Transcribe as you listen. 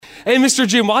Hey, Mr.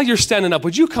 Jim, while you're standing up,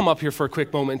 would you come up here for a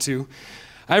quick moment too?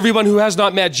 Everyone who has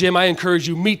not met Jim, I encourage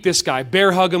you, meet this guy.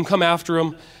 Bear hug him, come after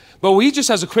him. But he just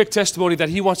has a quick testimony that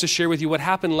he wants to share with you what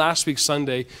happened last week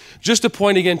Sunday, just to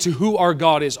point again to who our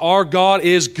God is. Our God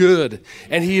is good,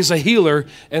 and he is a healer.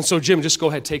 And so, Jim, just go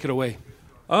ahead, take it away.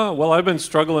 Well, I've been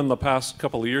struggling the past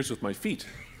couple of years with my feet.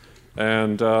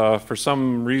 And for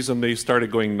some reason, they started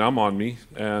going numb on me.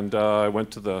 And I went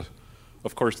to the,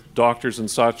 of course, doctors and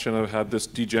such, and I've had this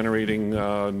degenerating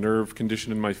nerve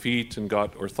condition in my feet and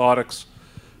got orthotics.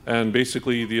 And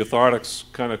basically, the orthotics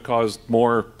kind of caused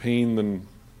more pain than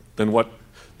what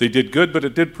they did good, but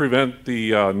it did prevent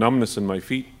the numbness in my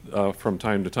feet from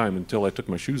time to time until I took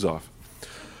my shoes off.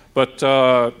 But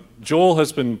Joel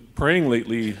has been praying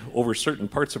lately over certain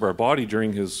parts of our body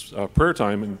during his prayer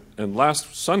time, and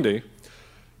last Sunday,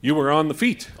 you were on the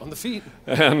feet. On the feet.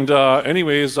 And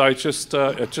anyways, it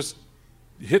just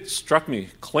struck me,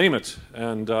 claim it.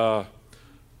 And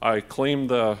I claimed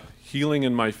the healing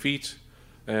in my feet,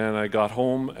 and I got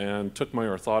home and took my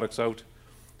orthotics out,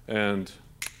 and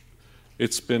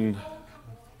it's been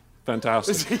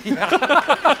fantastic. Yeah.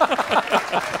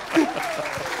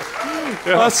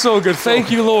 That's so good.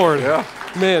 Thank you, Lord. Yeah.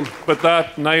 Man. But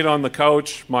that night on the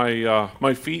couch,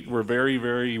 my feet were very,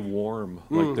 very warm.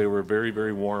 Like they were very,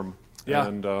 very warm. Yeah.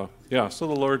 And so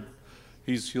the Lord,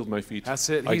 he's healed my feet. That's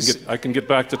it. I can get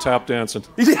back to tap dancing.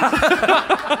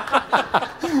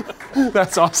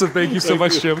 That's awesome. Thank you so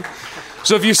much, Jim.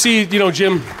 So if you see,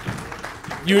 Jim,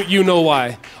 you know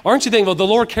why. Aren't you thankful the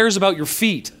Lord cares about your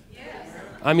feet? Yes.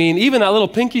 I mean, even that little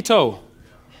pinky toe.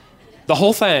 The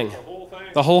whole thing.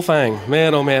 The whole thing.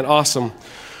 Man, oh man, awesome.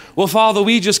 Well, Father,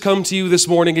 we just come to you this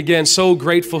morning again, so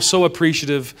grateful, so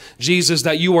appreciative, Jesus,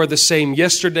 that you are the same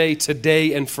yesterday,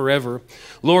 today, and forever.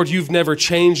 Lord, you've never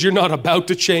changed. You're not about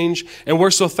to change. And we're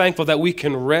so thankful that we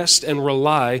can rest and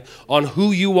rely on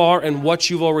who you are and what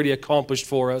you've already accomplished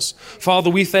for us. Father,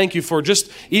 we thank you for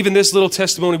just even this little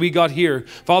testimony we got here.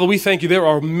 Father, we thank you. There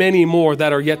are many more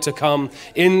that are yet to come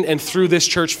in and through this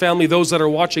church family, those that are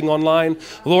watching online.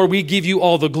 Lord, we give you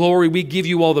all the glory. We give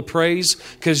you all the praise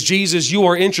because, Jesus, you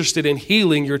are interested in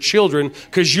healing your children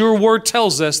because your word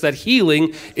tells us that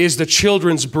healing is the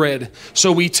children's bread.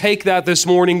 So we take that this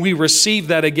morning. We receive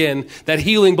that again, that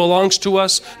healing belongs to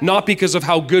us, not because of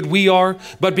how good we are,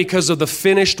 but because of the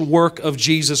finished work of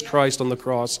Jesus Christ on the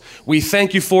cross. We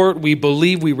thank you for it. We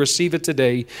believe we receive it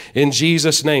today in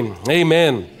Jesus' name.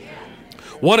 Amen.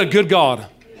 What a good God.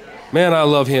 Man, I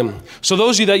love him. So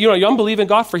those of you that, you believe in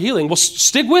God for healing, well,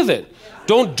 stick with it.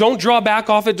 Don't draw back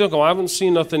off it. Don't go, I haven't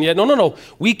seen nothing yet. No.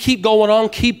 We keep going on,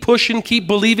 keep pushing, keep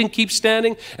believing, keep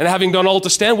standing. And having done all to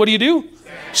stand, what do?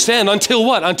 Stand until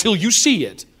what? Until you see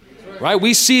it. Right?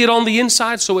 We see it on the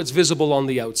inside, so it's visible on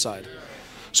the outside.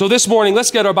 So this morning,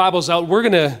 let's get our Bibles out. We're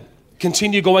going to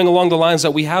continue going along the lines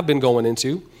that we have been going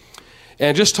into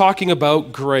and just talking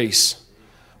about grace.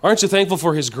 Aren't you thankful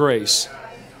for his grace?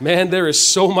 Man, there is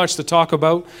so much to talk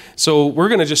about. So we're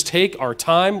going to just take our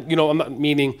time. I'm not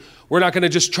meaning we're not going to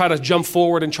just try to jump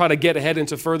forward and try to get ahead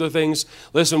into further things.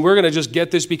 Listen, we're going to just get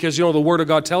this because, the Word of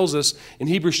God tells us in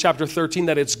Hebrews chapter 13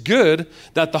 that it's good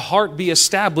that the heart be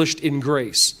established in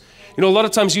grace. A lot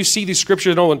of times you see these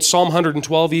scriptures, in Psalm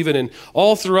 112 even, and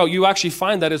all throughout, you actually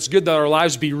find that it's good that our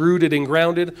lives be rooted and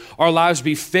grounded, our lives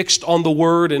be fixed on the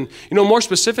Word. And, more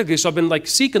specifically, so I've been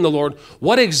seeking the Lord,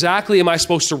 what exactly am I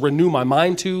supposed to renew my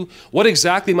mind to? What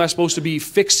exactly am I supposed to be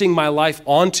fixing my life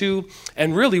onto?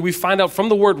 And really, we find out from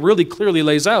the Word really clearly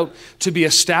lays out to be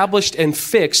established and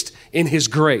fixed in His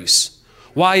grace.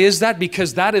 Why is that?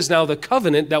 Because that is now the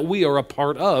covenant that we are a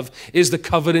part of, is the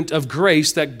covenant of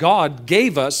grace that God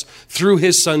gave us through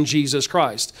his Son, Jesus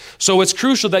Christ. So it's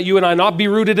crucial that you and I not be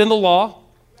rooted in the law.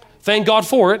 Thank God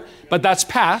for it, but that's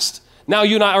past. Now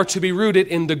you and I are to be rooted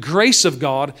in the grace of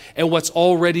God and what's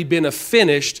already been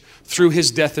finished through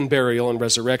his death and burial and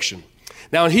resurrection.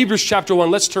 Now in Hebrews chapter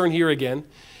 1, let's turn here again.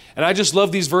 And I just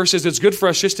love these verses. It's good for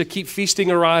us just to keep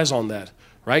feasting our eyes on that.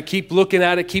 Right? Keep looking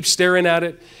at it, keep staring at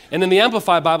it. And in the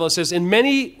Amplified Bible, it says, in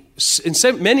many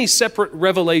separate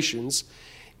revelations,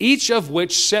 each of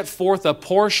which set forth a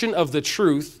portion of the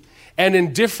truth, and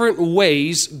in different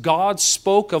ways God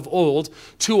spoke of old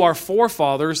to our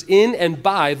forefathers in and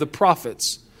by the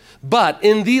prophets. But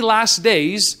in the last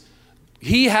days,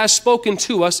 he has spoken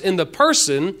to us in the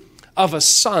person of a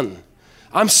Son.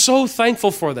 I'm so thankful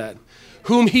for that.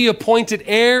 Whom he appointed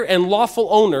heir and lawful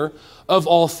owner of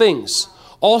all things.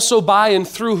 Also by and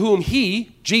through whom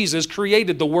he, Jesus,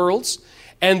 created the worlds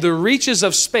and the reaches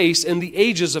of space and the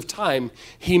ages of time.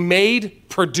 He made,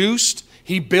 produced,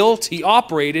 he built, he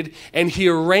operated, and he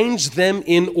arranged them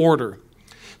in order,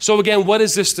 So again, what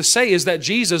is this to say is that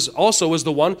Jesus also is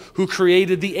the one who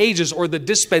created the ages or the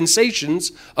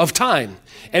dispensations of time.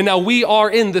 And now we are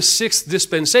in the sixth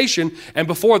dispensation. And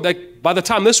before that, by the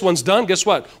time this one's done, guess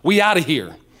what? We out of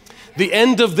here. The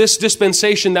end of this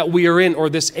dispensation that we are in, or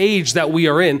this age that we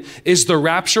are in, is the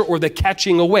rapture or the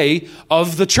catching away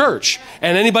of the church.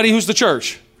 And anybody who's the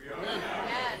church?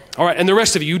 All right, and the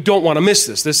rest of you don't want to miss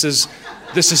this. This is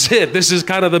it. This is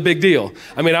kind of the big deal.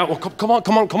 I mean, come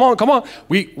on.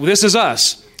 This is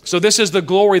us. So this is the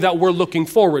glory that we're looking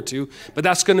forward to, but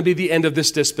that's going to be the end of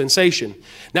this dispensation.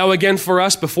 Now again, for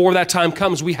us, before that time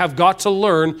comes, we have got to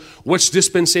learn which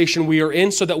dispensation we are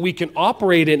in so that we can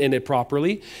operate in it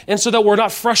properly and so that we're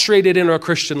not frustrated in our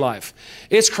Christian life.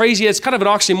 It's crazy. It's kind of an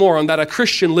oxymoron that a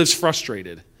Christian lives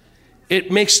frustrated. It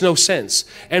makes no sense.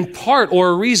 And part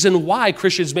or a reason why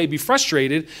Christians may be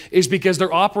frustrated is because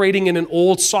they're operating in an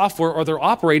old software, or they're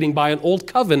operating by an old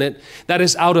covenant that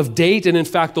is out of date. And in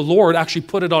fact, the Lord actually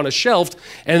put it on a shelf.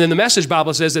 And then the Message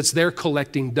Bible says it's there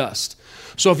collecting dust.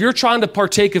 So if you're trying to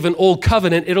partake of an old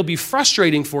covenant, it'll be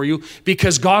frustrating for you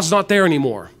because God's not there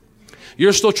anymore.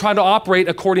 You're still trying to operate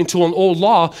according to an old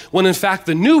law when in fact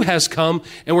the new has come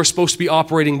and we're supposed to be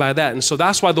operating by that. And so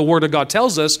that's why the Word of God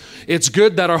tells us it's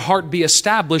good that our heart be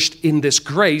established in this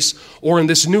grace or in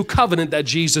this new covenant that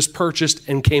Jesus purchased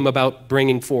and came about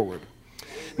bringing forward.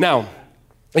 Now,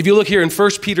 if you look here in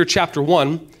 1 Peter chapter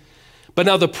 1, but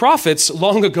now the prophets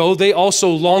long ago, they also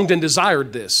longed and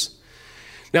desired this.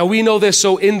 Now we know this,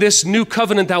 so in this new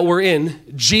covenant that we're in,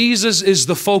 Jesus is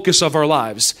the focus of our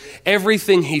lives.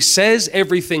 Everything he says,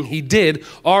 everything he did,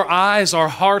 our eyes, our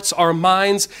hearts, our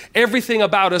minds, everything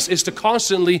about us is to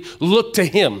constantly look to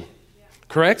him.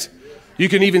 Correct? You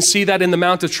can even see that in the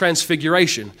Mount of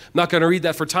Transfiguration. I'm not going to read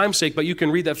that for time's sake, but you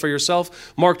can read that for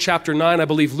yourself. Mark chapter 9, I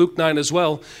believe Luke 9 as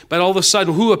well. But all of a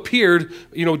sudden, who appeared?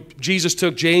 Jesus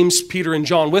took James, Peter, and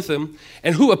John with him.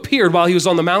 And who appeared while he was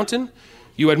on the mountain?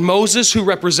 You had Moses, who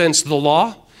represents the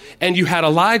law, and you had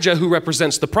Elijah, who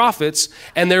represents the prophets,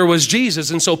 and there was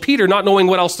Jesus. And so Peter, not knowing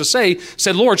what else to say,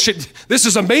 said, Lord, this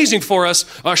is amazing for us.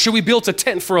 Should we build a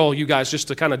tent for all you guys just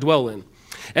to kind of dwell in?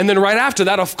 And then right after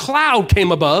that, a cloud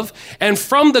came above, and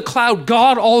from the cloud,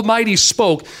 God Almighty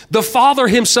spoke. The Father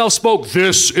himself spoke,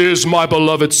 "This is my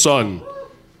beloved Son.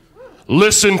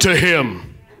 Listen to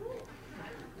him."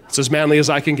 It's as manly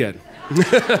as I can get.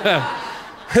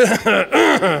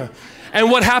 And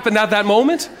what happened at that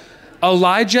moment?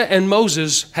 Elijah and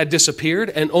Moses had disappeared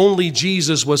and only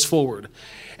Jesus was forward.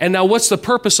 And now what's the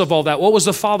purpose of all that? What was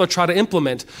the Father trying to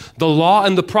implement? The law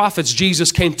and the prophets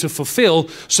Jesus came to fulfill.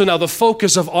 So now the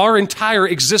focus of our entire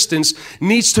existence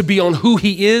needs to be on who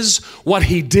he is, what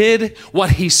he did,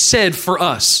 what he said for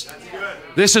us.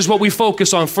 This is what we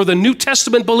focus on. For the New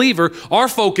Testament believer, our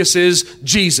focus is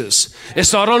Jesus.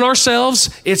 It's not on ourselves,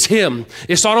 it's him.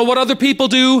 It's not on what other people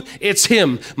do, it's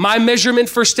him. My measurement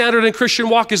for standard in Christian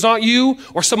walk is not you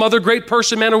or some other great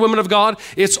person, man or woman of God.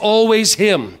 It's always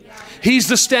him. He's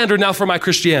the standard now for my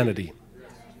Christianity.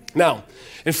 Now,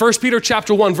 in 1 Peter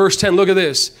chapter 1, verse 10, look at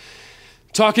this.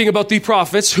 Talking about the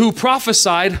prophets who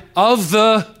prophesied of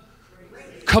the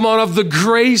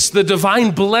grace, the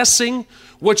divine blessing,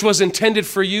 which was intended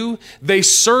for you. They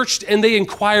searched and they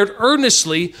inquired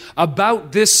earnestly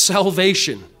about this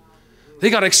salvation. They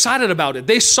got excited about it.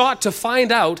 They sought to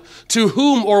find out to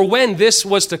whom or when this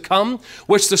was to come,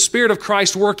 which the Spirit of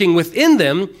Christ working within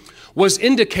them was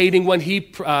indicating when he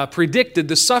predicted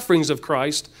the sufferings of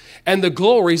Christ and the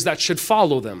glories that should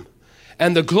follow them.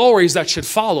 And the glories that should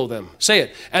follow them. Say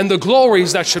it. And the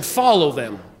glories that should follow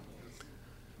them.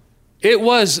 It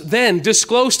was then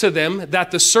disclosed to them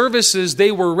that the services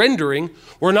they were rendering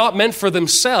were not meant for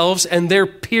themselves and their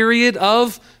period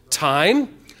of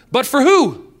time, but for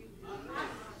who?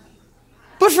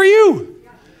 But for you.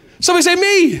 Somebody say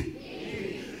me.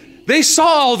 They saw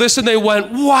all this and they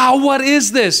went, wow, what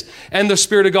is this? And the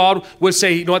Spirit of God would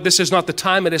say, you know what, this is not the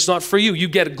time and it's not for you. You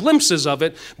get glimpses of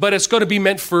it, but it's going to be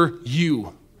meant for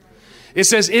you. It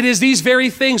says, it is these very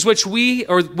things which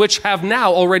have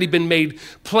now already been made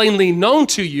plainly known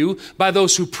to you by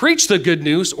those who preach the good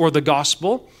news or the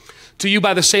gospel, to you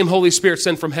by the same Holy Spirit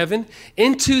sent from heaven.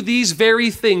 Into these very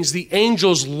things the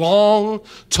angels long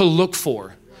to look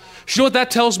for. You know what that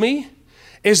tells me?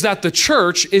 Is that the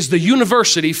church is the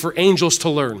university for angels to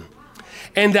learn.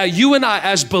 And that you and I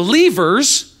as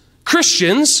believers,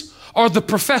 Christians, are the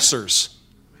professors.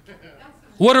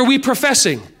 What are we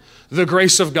professing? The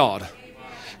grace of God.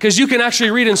 Because you can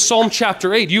actually read in Psalm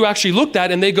chapter 8, you actually looked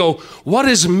at and they go, what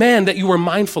is man that you were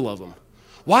mindful of him?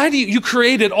 Why do you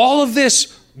created all of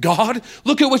this, God?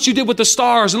 Look at what you did with the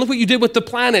stars and look what you did with the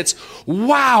planets.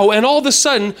 Wow. And all of a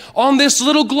sudden, on this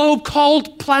little globe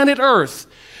called planet Earth,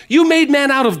 You made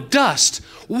man out of dust.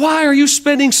 Why are you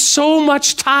spending so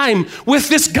much time with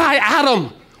this guy,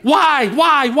 Adam?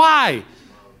 Why?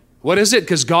 What is it?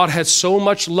 Because God had so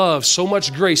much love, so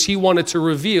much grace, he wanted to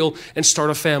reveal and start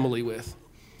a family with.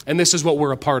 And this is what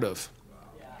we're a part of.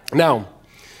 Now,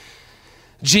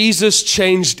 Jesus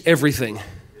changed everything.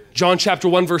 John chapter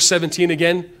 1, verse 17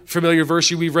 again, familiar verse.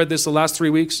 We've read this the last 3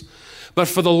 weeks. But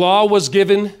for the law was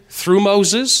given through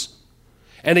Moses.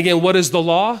 And again, what is the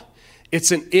law?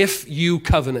 It's an if-you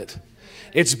covenant.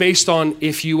 It's based on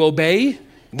if you obey,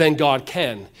 then God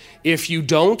can. If you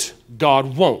don't,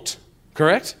 God won't.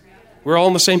 Correct? We're all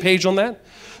on the same page on that?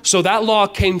 So that law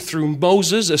came through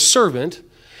Moses, a servant,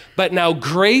 but now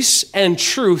grace and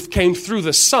truth came through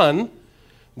the Son,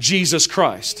 Jesus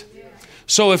Christ.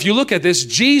 So if you look at this,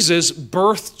 Jesus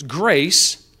birthed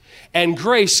grace, and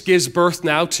grace gives birth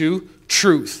now to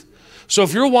truth. So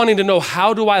if you're wanting to know,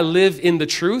 how do I live in the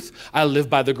truth? I live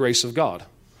by the grace of God.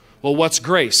 Well, what's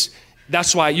grace?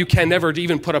 That's why you can never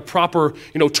even put a proper,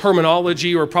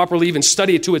 terminology or properly even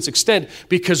study it to its extent,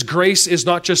 because grace is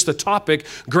not just a topic.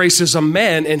 Grace is a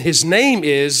man, and his name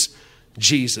is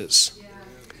Jesus.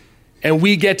 And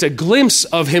we get a glimpse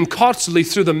of him constantly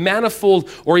through the manifold,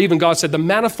 or even God said, the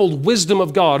manifold wisdom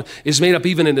of God is made up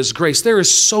even in his grace. There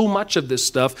is so much of this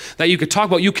stuff that you could talk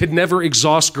about. You could never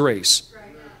exhaust grace.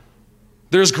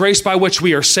 There's grace by which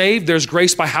we are saved. There's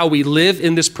grace by how we live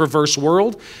in this perverse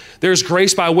world. There's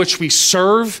grace by which we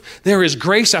serve. There is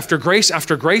grace after grace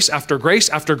after grace after grace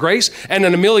after grace. And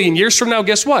in a million years from now,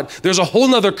 guess what? There's a whole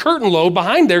nother curtain lobe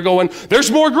behind there going,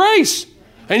 there's more grace.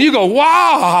 And you go,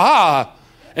 wow.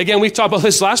 Again, we talked about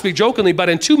this last week jokingly, but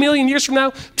in 2 million years from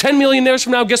now, 10 million years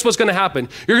from now, guess what's going to happen?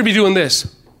 You're going to be doing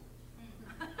this.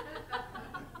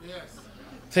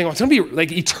 Think, it's going to be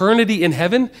like eternity in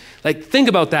heaven. Like, think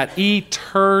about that.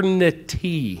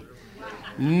 Eternity.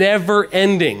 Never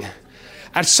ending.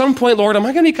 At some point, Lord, am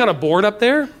I going to be kind of bored up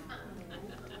there?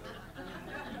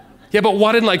 Yeah, but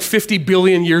what in like 50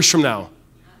 billion years from now?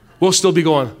 We'll still be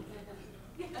going.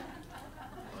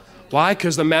 Why?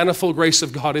 Because the manifold grace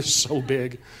of God is so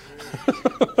big.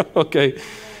 Okay.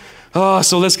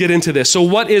 So let's get into this. So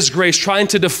what is grace? Trying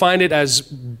to define it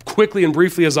as quickly and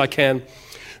briefly as I can.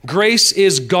 Grace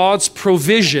is God's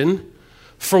provision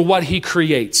for what he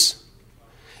creates.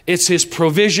 It's his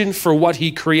provision for what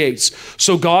he creates.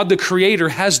 So God, the creator,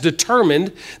 has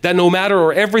determined that no matter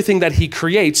or everything that he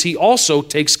creates, he also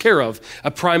takes care of. A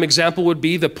prime example would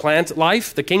be the plant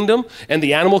life, the kingdom, and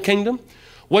the animal kingdom.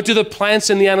 What do the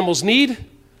plants and the animals need?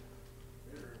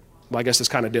 Well, I guess it's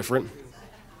kind of different.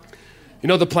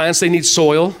 The plants, they need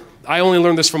soil. I only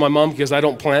learned this from my mom because I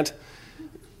don't plant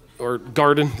or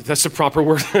garden. That's the proper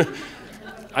word.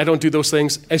 I don't do those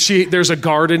things. And there's a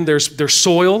garden, there's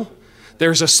soil,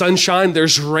 there's a sunshine,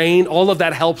 there's rain. All of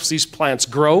that helps these plants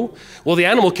grow. Well, the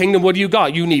animal kingdom, what do you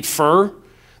got? You need fur.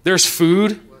 There's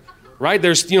food, right?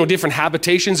 There's, different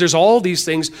habitations. There's all these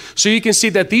things. So you can see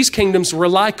that these kingdoms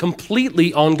rely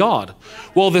completely on God.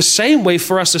 Well, the same way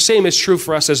for us, the same is true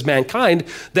for us as mankind,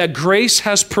 that grace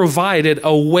has provided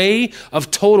a way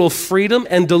of total freedom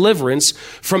and deliverance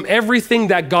from everything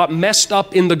that got messed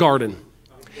up in the garden.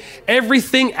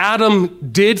 Everything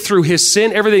Adam did through his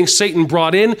sin, everything Satan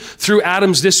brought in through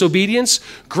Adam's disobedience,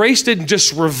 grace didn't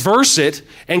just reverse it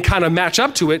and kind of match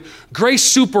up to it. Grace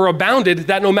superabounded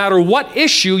that no matter what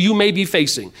issue you may be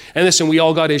facing. And listen, we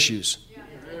all got issues.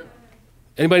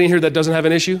 Anybody in here that doesn't have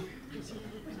an issue?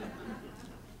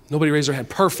 Nobody raised their hand.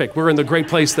 Perfect. We're in the great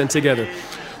place then together.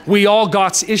 We all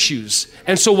got issues.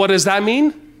 And so what does that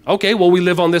mean? Okay, well, we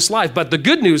live on this life. But the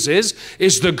good news is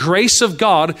the grace of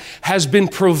God has been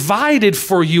provided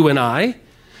for you and I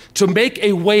to make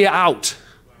a way out.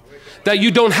 That you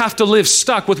don't have to live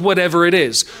stuck with whatever it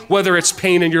is. Whether it's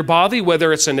pain in your body,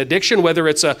 whether it's an addiction, whether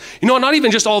it's not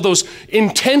even just all those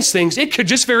intense things. It could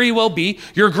just very well be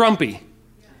you're grumpy.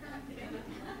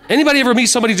 Anybody ever meet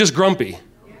somebody just grumpy?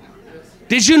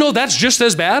 Did you know that's just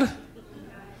as bad?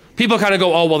 People kind of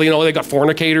go, oh, well, they got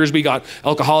fornicators, we got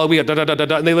alcoholics, we got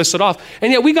da-da-da-da-da, and they list it off.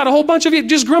 And yet we got a whole bunch of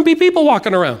just grumpy people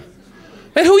walking around.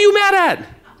 And who are you mad at?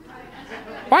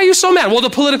 Why are you so mad? Well, the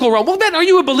political realm. Well, man, are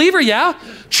you a believer? Yeah.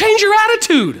 Change your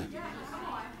attitude.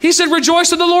 He said,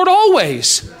 rejoice in the Lord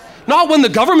always. Not when the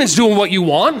government's doing what you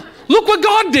want. Look what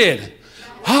God did.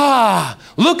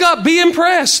 Look up, be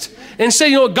impressed, and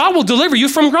say, God will deliver you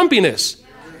from grumpiness.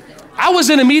 I was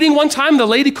in a meeting one time, the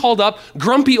lady called up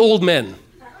grumpy old men.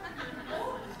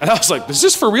 And I was like, is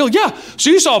this for real? Yeah. So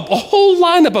you saw a whole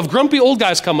lineup of grumpy old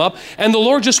guys come up, and the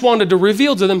Lord just wanted to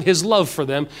reveal to them his love for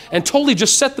them and totally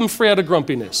just set them free out of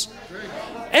grumpiness.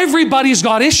 Everybody's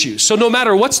got issues. So no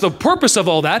matter what's the purpose of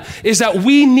all that is that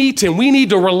we need him. We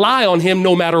need to rely on him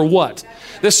no matter what.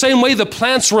 The same way the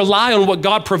plants rely on what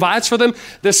God provides for them,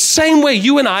 the same way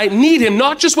you and I need him,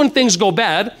 not just when things go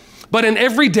bad, but in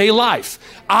everyday life.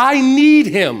 I need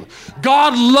him.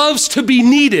 God loves to be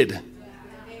needed.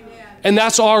 And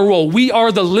that's our role. We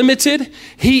are the limited.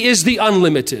 He is the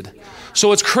unlimited.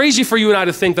 So it's crazy for you and I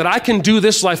to think that I can do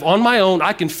this life on my own.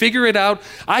 I can figure it out.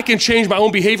 I can change my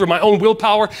own behavior, my own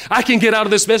willpower. I can get out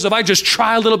of this mess if I just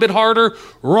try a little bit harder.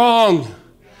 Wrong.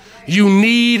 You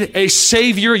need a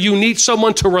savior. You need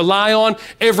someone to rely on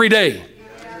every day.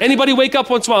 Anybody wake up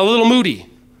once in a while a little moody?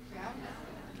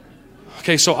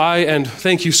 Okay, so and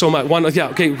thank you so much. One, yeah,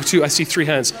 okay, two, I see 3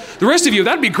 hands. The rest of you,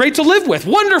 that'd be great to live with.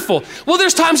 Wonderful. Well,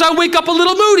 there's times I wake up a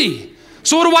little moody.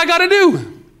 So what do I got to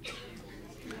do?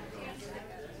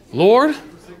 Lord,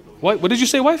 what did you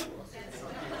say, wife?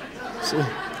 So,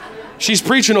 she's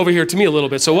preaching over here to me a little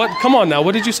bit. So what? Come on now.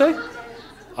 What did you say?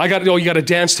 You got to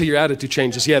dance till your attitude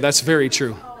changes. Yeah, that's very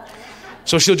true.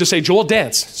 So she'll just say, Joel,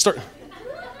 dance. Start.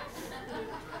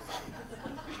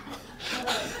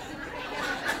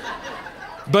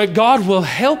 But God will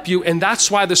help you, and that's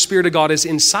why the Spirit of God is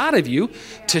inside of you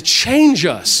to change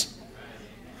us.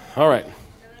 All right.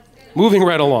 Moving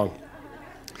right along.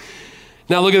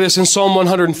 Now look at this in Psalm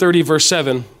 130, verse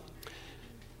 7. It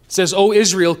says, O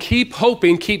Israel, keep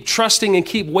hoping, keep trusting, and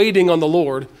keep waiting on the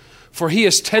Lord, for he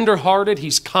is tender-hearted,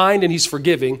 he's kind, and he's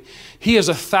forgiving. He has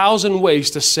 1,000 ways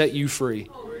to set you free.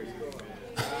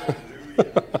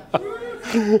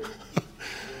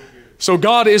 So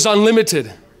God is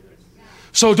unlimited.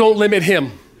 So don't limit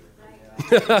him.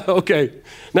 Okay.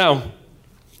 Now,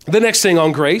 the next thing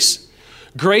on grace.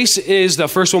 Grace is, the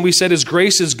first one we said is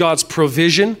grace is God's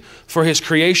provision for his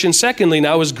creation. Secondly,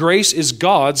 now is grace is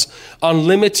God's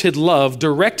unlimited love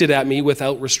directed at me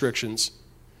without restrictions.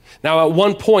 Now, at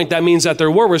one point, that means that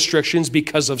there were restrictions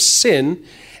because of sin,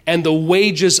 and the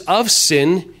wages of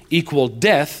sin equal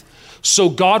death. So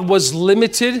God was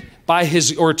limited by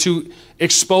to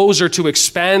expose or to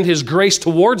expand his grace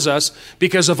towards us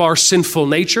because of our sinful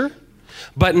nature.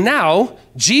 But now,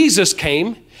 Jesus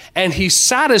came and he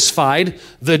satisfied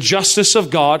the justice of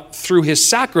God through his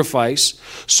sacrifice.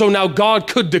 So now God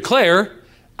could declare,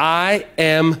 I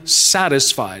am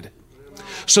satisfied.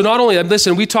 So not only that,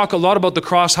 listen, we talk a lot about the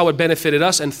cross, how it benefited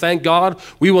us, and thank God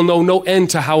we will know no end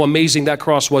to how amazing that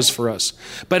cross was for us.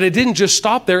 But it didn't just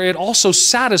stop there, it also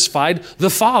satisfied the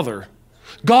Father.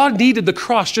 God needed the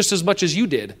cross just as much as you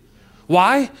did.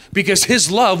 Why? Because his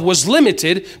love was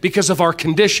limited because of our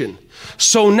condition.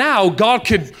 So now God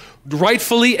could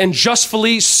rightfully and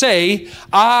justfully say,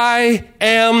 I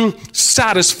am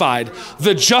satisfied.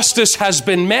 The justice has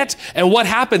been met. And what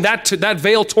happened? That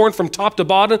veil torn from top to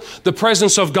bottom, the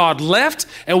presence of God left.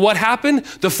 And what happened?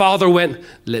 The Father went,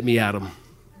 let me at him.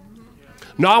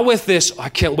 Not with this, I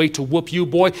can't wait to whoop you,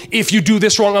 boy. If you do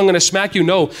this wrong, I'm going to smack you.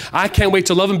 No, I can't wait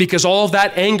to love him because all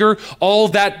that anger, all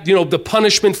that, the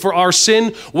punishment for our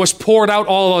sin was poured out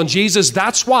all on Jesus.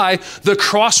 That's why the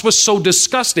cross was so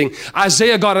disgusting.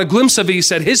 Isaiah got a glimpse of it. He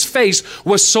said his face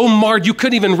was so marred you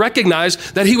couldn't even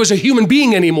recognize that he was a human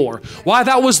being anymore. Why?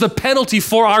 That was the penalty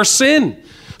for our sin.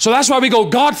 So that's why we go,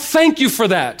 God, thank you for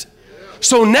that.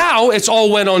 So now it's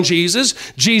all went on Jesus.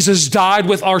 Jesus died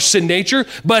with our sin nature,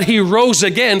 but he rose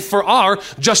again for our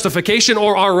justification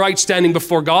or our right standing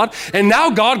before God. And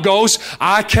now God goes,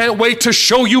 I can't wait to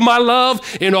show you my love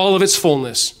in all of its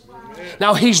fullness.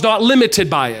 Now he's not limited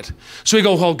by it. So we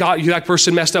go, well, God, that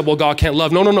person messed up. Well, God can't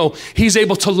love. No. He's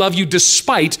able to love you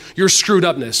despite your screwed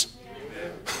upness.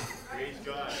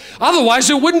 Otherwise,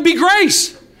 it wouldn't be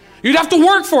grace. You'd have to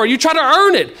work for it. You try to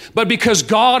earn it. But because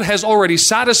God has already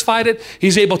satisfied it,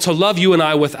 he's able to love you and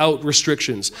I without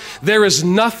restrictions. There is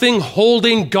nothing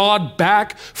holding God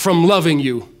back from loving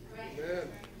you.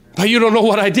 But you don't know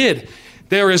what I did.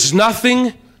 There is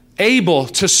nothing able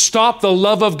to stop the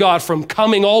love of God from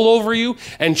coming all over you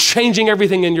and changing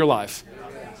everything in your life.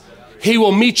 He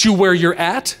will meet you where you're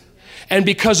at. And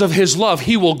because of his love,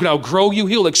 he will now grow you.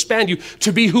 He'll expand you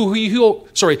to be who he. You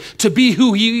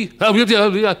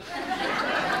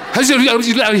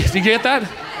get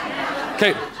that?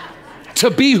 Okay.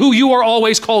 To be who you are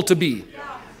always called to be.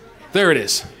 There it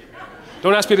is.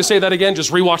 Don't ask me to say that again. Just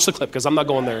rewatch the clip because I'm not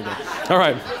going there again. All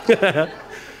right.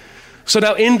 So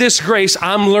now in this grace,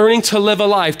 I'm learning to live a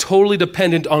life totally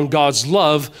dependent on God's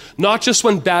love, not just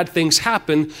when bad things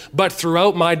happen, but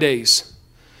throughout my days.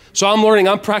 So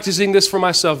I'm practicing this for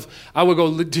myself. I would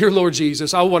go, dear Lord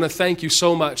Jesus, I want to thank you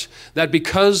so much that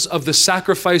because of the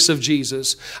sacrifice of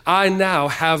Jesus, I now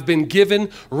have been given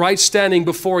right standing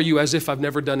before you as if I've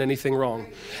never done anything wrong.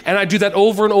 And I do that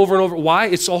over and over and over. Why?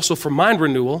 It's also for mind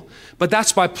renewal, but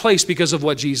that's my place because of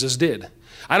what Jesus did.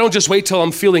 I don't just wait till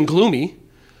I'm feeling gloomy.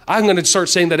 I'm going to start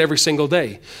saying that every single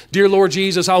day. Dear Lord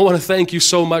Jesus, I want to thank you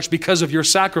so much because of your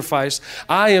sacrifice.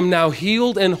 I am now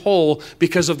healed and whole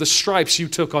because of the stripes you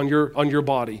took on your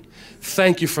body.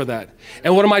 Thank you for that.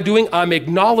 And what am I doing? I'm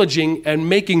acknowledging and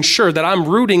making sure that I'm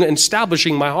rooting and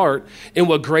establishing my heart in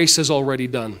what grace has already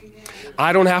done.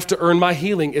 I don't have to earn my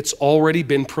healing. It's already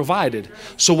been provided.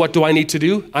 So what do I need to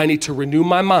do? I need to renew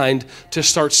my mind to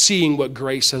start seeing what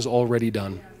grace has already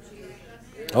done.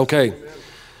 Okay.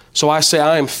 So I say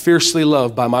I am fiercely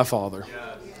loved by my Father.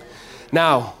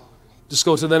 Now, let's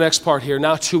go to the next part here.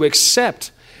 Now, to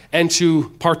accept and to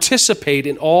participate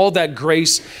in all that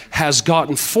grace has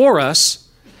gotten for us,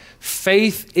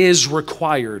 faith is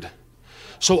required.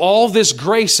 So all this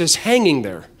grace is hanging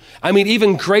there. I mean,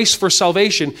 even grace for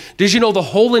salvation. Did you know the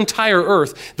whole entire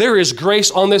earth, there is grace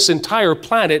on this entire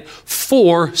planet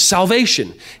for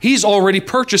salvation. He's already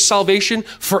purchased salvation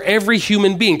for every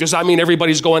human being. Does that mean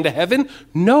everybody's going to heaven?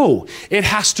 No, it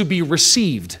has to be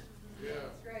received.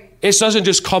 It doesn't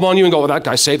just come on you and go, well, that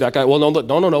guy's saved, that guy. Well,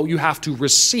 no. You have to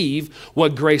receive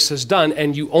what grace has done,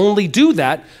 and you only do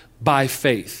that by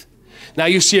faith. Now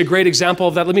you see a great example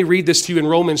of that. Let me read this to you in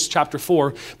Romans chapter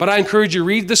 4. But I encourage you to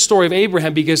read the story of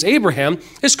Abraham, because Abraham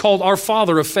is called our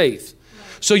father of faith.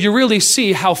 So you really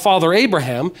see how Father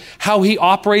Abraham, how he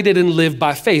operated and lived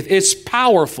by faith. It's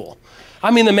powerful.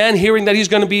 I mean, the man hearing that he's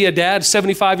going to be a dad,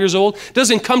 75 years old,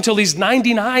 doesn't come till he's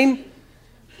 99.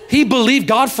 He believed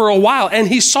God for a while, and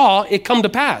he saw it come to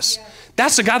pass.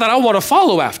 That's the guy that I want to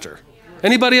follow after.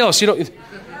 Anybody else?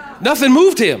 Nothing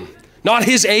moved him. Not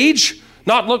his age.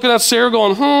 Not looking at Sarah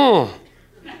going,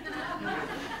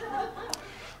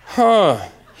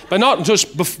 But not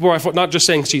just before not just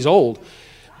saying she's old.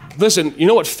 Listen, you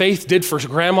know what faith did for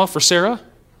grandma, for Sarah?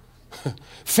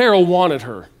 Pharaoh wanted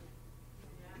her.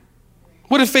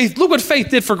 Look what faith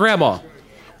did for grandma.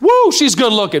 Woo, she's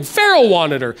good looking. Pharaoh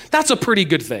wanted her. That's a pretty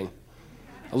good thing.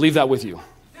 I'll leave that with you.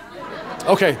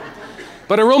 Okay.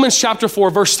 But in Romans chapter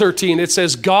 4, verse 13, it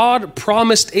says, God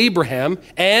promised Abraham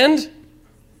and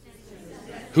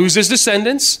who's his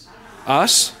descendants?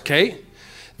 Us, okay?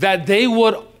 That they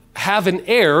would have an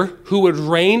heir who would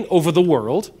reign over the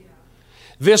world.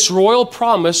 This royal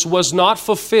promise was not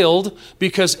fulfilled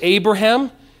because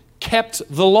Abraham kept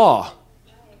the law.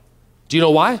 Do you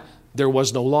know why? There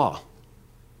was no law.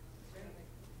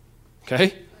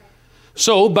 Okay?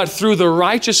 So, but through the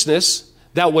righteousness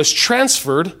that was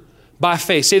transferred by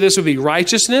faith. Say this would be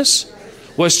righteousness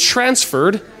was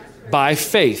transferred by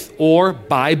faith or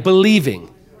by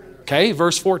believing. Okay,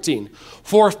 verse 14.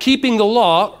 For if keeping the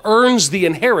law earns the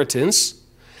inheritance,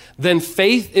 then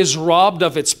faith is robbed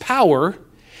of its power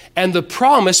and the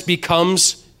promise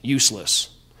becomes useless.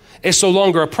 It's no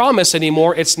longer a promise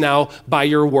anymore. It's now by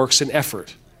your works and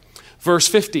effort. Verse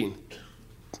 15.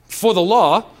 For the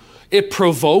law, it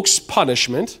provokes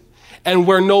punishment, and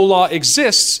where no law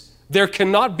exists, there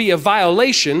cannot be a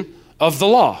violation of the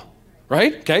law.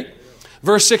 Right? Okay.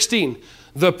 Verse 16.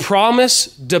 The promise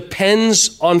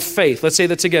depends on faith. Let's say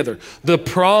that together. The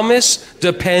promise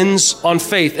depends on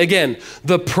faith. Again,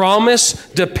 the promise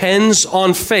depends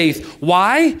on faith.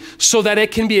 Why? So that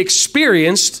it can be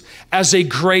experienced as a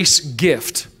grace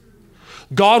gift.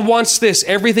 God wants this.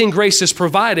 Everything grace has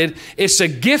provided, it's a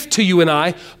gift to you and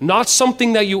I, not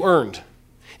something that you earned.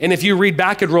 And if you read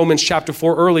back in Romans chapter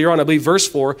 4 earlier on, I believe verse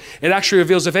 4, it actually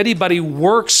reveals if anybody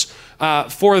works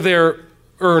for their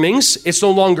earnings, it's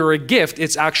no longer a gift,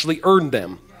 it's actually earned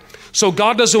them. So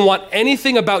God doesn't want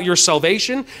anything about your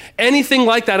salvation, anything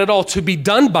like that at all, to be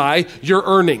done by your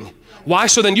earning. Why?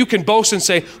 So then you can boast and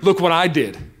say, look what I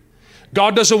did.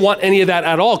 God doesn't want any of that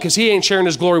at all because he ain't sharing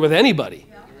his glory with anybody.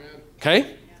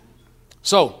 Okay?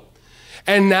 So,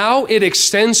 and now it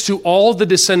extends to all the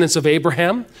descendants of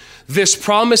Abraham. This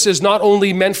promise is not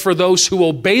only meant for those who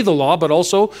obey the law, but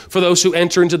also for those who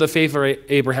enter into the faith of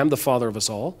Abraham, the father of us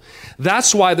all.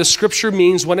 That's why the scripture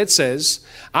means when it says,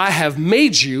 I have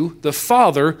made you the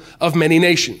father of many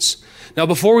nations. Now,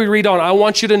 before we read on, I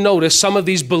want you to notice some of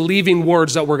these believing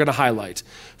words that we're going to highlight.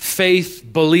 Faith,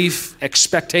 belief,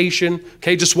 expectation.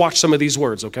 Okay, just watch some of these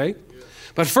words, okay?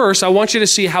 But first, I want you to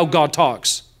see how God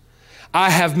talks.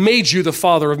 I have made you the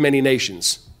father of many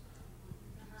nations.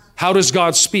 How does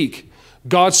God speak?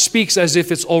 God speaks as if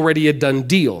it's already a done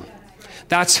deal.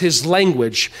 That's his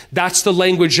language. That's the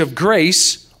language of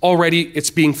grace. Already it's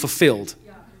being fulfilled.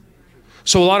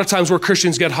 So a lot of times where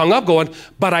Christians get hung up going,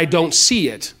 but I don't see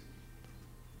it.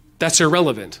 That's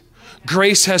irrelevant.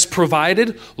 Grace has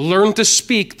provided. Learn to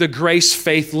speak the grace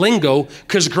faith lingo,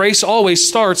 because grace always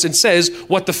starts and says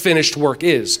what the finished work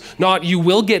is. Not you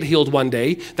will get healed one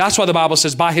day. That's why the Bible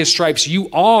says by his stripes you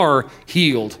are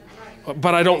healed.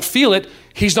 But I don't feel it.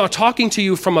 He's not talking to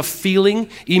you from a feeling,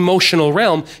 emotional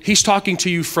realm. He's talking to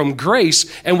you from grace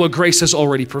and what grace has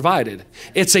already provided.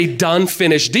 It's a done,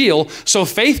 finished deal. So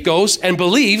faith goes and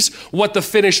believes what the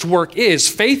finished work is.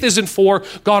 Faith isn't for,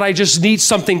 God, I just need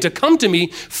something to come to me.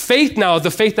 Faith now,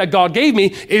 the faith that God gave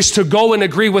me, is to go and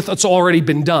agree with what's already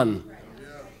been done.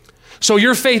 So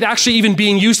your faith actually even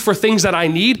being used for things that I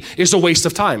need is a waste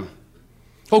of time.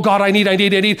 Oh God, I need. I'm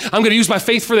going to use my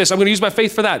faith for this. I'm going to use my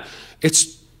faith for that.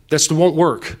 That won't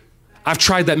work. I've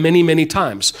tried that many, many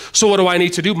times. So what do I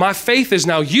need to do? My faith is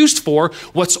now used for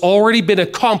what's already been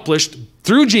accomplished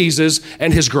through Jesus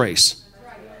and his grace.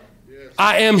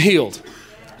 I am healed.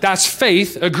 That's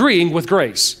faith agreeing with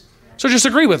grace. So just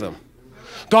agree with him.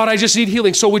 God, I just need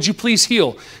healing. So would you please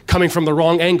heal? Coming from the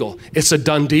wrong angle. It's a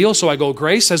done deal. So I go,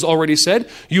 grace has already said,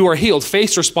 you are healed.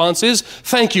 Faith's response is,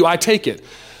 thank you, I take it.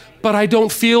 But I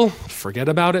don't feel, forget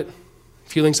about it.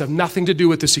 Feelings have nothing to do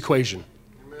with this equation.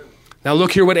 Now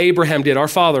look here what Abraham did, our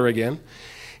father again.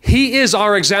 He is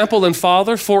our example and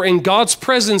father, for in God's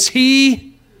presence,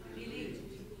 he believed.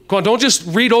 Come on, don't just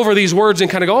read over these words and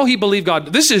kind of go, oh, he believed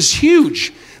God. This is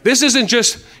huge. This isn't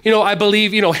just, I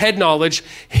believe, head knowledge.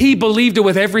 He believed it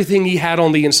with everything he had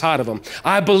on the inside of him.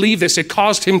 I believe this. It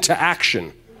caused him to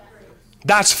action.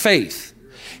 That's faith.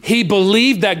 He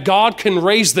believed that God can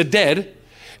raise the dead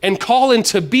and call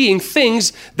into being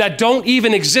things that don't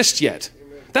even exist yet.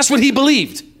 That's what he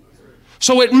believed.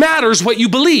 So it matters what you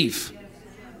believe.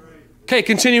 Okay,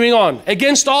 continuing on.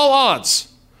 Against all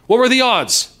odds. What were the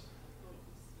odds?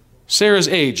 Sarah's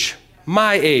age,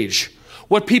 my age,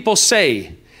 what people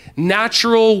say,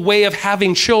 natural way of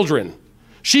having children.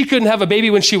 She couldn't have a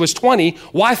baby when she was 20.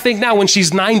 Why think now when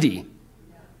she's 90?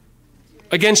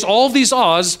 Against all these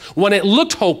odds, when it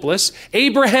looked hopeless,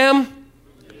 Abraham,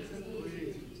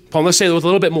 let's say it with a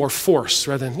little bit more force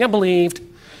rather than, believed.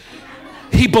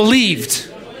 He believed.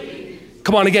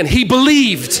 Come on again. He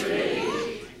believed.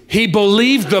 He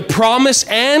believed the promise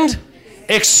and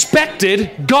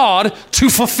expected God to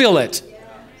fulfill it.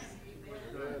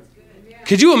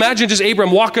 Could you imagine just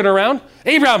Abraham walking around?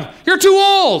 Abraham, you're too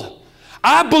old.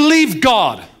 I believe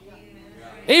God.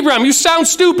 Abraham, you sound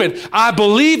stupid. I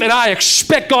believe and I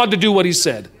expect God to do what he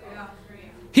said.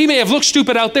 He may have looked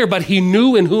stupid out there, but he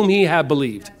knew in whom he had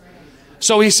believed.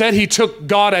 So he said he took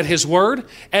God at his word,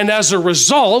 and as a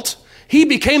result, he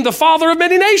became the father of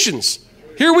many nations.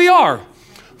 Here we are.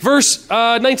 Verse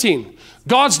 19.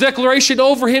 God's declaration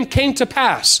over him came to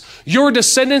pass. Your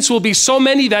descendants will be so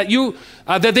many that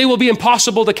they will be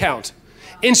impossible to count.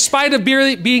 In spite of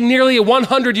being nearly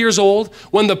 100 years old,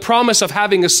 when the promise of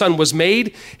having a son was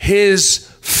made, his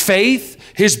faith,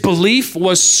 his belief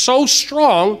was so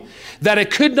strong that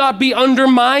it could not be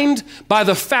undermined by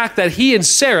the fact that he and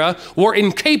Sarah were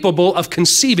incapable of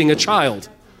conceiving a child.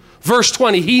 Verse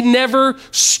 20, he never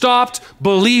stopped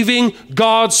believing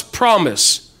God's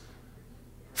promise,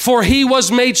 for he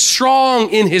was made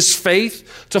strong in his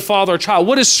faith to father a child.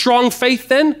 What is strong faith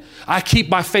then? I keep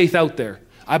my faith out there.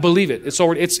 I believe it.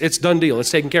 It's done deal. It's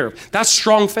taken care of. That's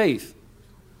strong faith.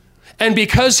 And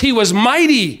because he was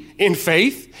mighty in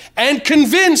faith and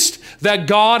convinced that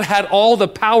God had all the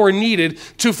power needed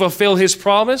to fulfill his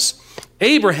promise,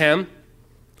 Abraham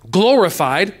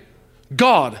glorified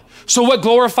God. So what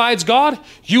glorifies God?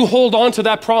 You hold on to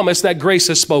that promise that grace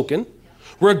has spoken.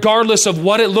 Regardless of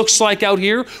what it looks like out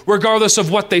here, regardless of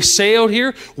what they say out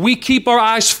here, we keep our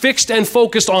eyes fixed and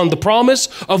focused on the promise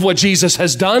of what Jesus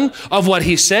has done, of what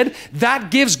he said.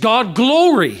 That gives God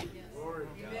glory.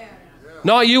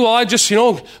 Not you,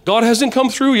 God hasn't come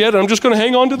through yet. I'm just going to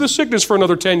hang on to this sickness for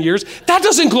another 10 years. That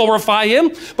doesn't glorify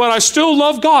him, but I still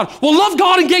love God. Well, love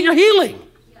God and get your healing.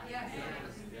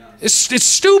 It's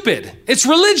stupid. It's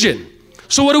religion.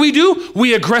 So what do?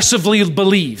 We aggressively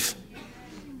believe.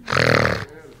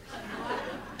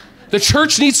 The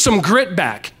church needs some grit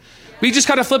back. We just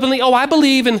kind of flippantly, I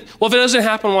believe, and if it doesn't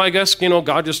happen, I guess,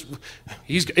 God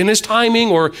he's in his timing,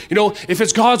 or, if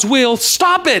it's God's will,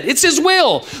 stop it. It's his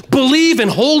will. Believe and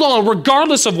hold on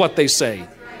regardless of what they say.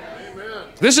 Amen.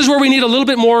 This is where we need a little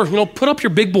bit more, put up your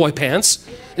big boy pants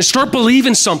and start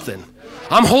believing something.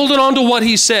 I'm holding on to what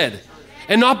he said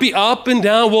and not be up and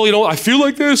down. Well, I feel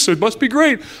like this. It must be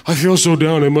great. I feel so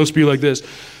down. It must be like this.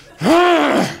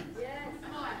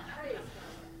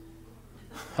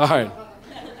 All right,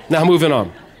 now moving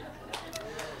on.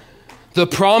 The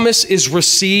promise is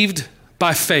received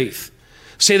by faith.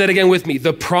 Say that again with me.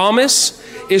 The promise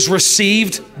is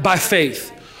received by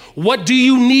faith. What do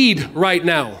you need right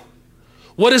now?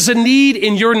 What is a need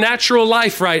in your natural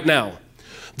life right now?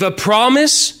 The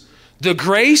promise, the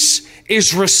grace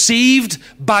is received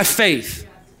by faith.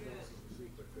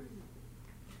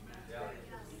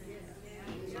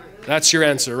 That's your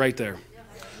answer right there.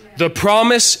 The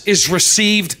promise is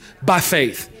received by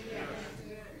faith.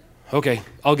 Okay,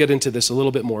 I'll get into this a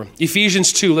little bit more.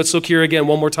 Ephesians 2, let's look here again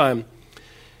one more time.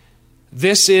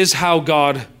 This is how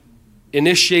God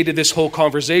initiated this whole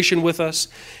conversation with us.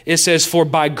 It says, for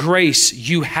by grace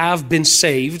you have been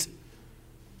saved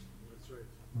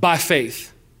by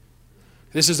faith.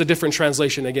 This is a different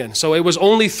translation again. So it was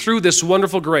only through this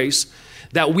wonderful grace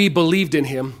that we believed in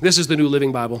him. This is the New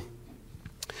Living Bible.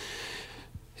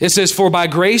 It says, for by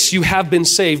grace you have been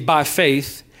saved by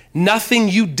faith. Nothing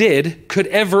you did could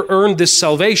ever earn this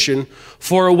salvation,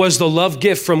 for it was the love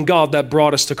gift from God that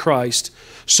brought us to Christ.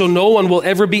 So no one will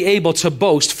ever be able to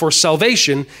boast, for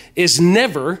salvation is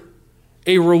never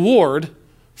a reward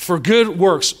for good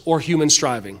works or human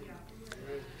striving.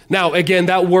 Now, again,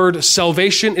 that word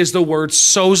salvation is the word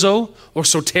sozo or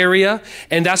soteria,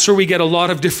 and that's where we get a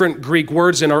lot of different Greek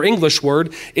words in our English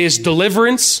word, is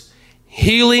deliverance,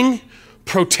 healing,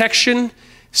 protection,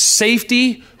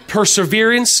 safety,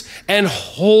 perseverance, and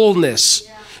wholeness.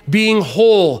 Being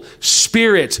whole,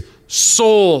 spirit,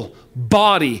 soul,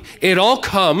 body. It all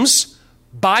comes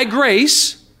by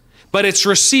grace, but it's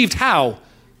received how?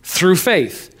 Through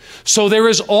faith. So there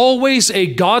is always a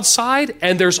God side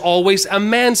and there's always a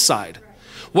man side.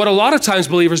 What a lot of times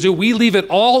believers do, we leave it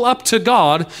all up to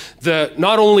God,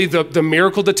 not only the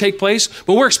miracle to take place,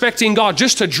 but we're expecting God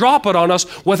just to drop it on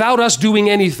us without us doing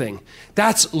anything.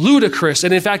 That's ludicrous.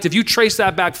 And in fact, if you trace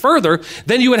that back further,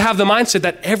 then you would have the mindset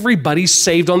that everybody's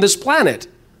saved on this planet.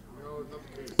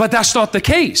 But that's not the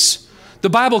case. The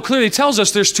Bible clearly tells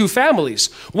us there's two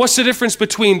families. What's the difference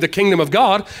between the kingdom of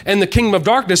God and the kingdom of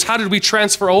darkness? How did we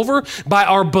transfer over? By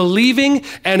our believing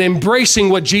and embracing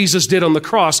what Jesus did on the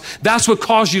cross. That's what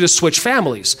caused you to switch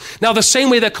families. Now, the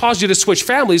same way that caused you to switch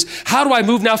families, how do I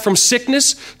move now from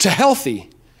sickness to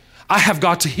healthy? I have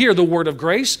got to hear the word of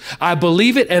grace. I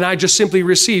believe it, and I just simply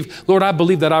receive. Lord, I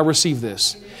believe that I receive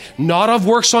this. Not of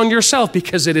works on yourself,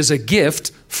 because it is a gift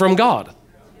from God.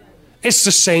 It's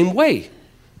the same way.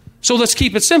 So let's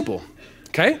keep it simple,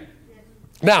 okay?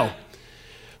 Now,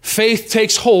 faith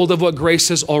takes hold of what grace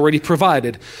has already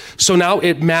provided. So now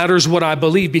it matters what I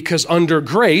believe, because under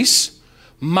grace,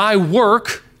 my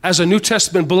work as a New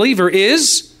Testament believer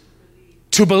is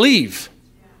to believe.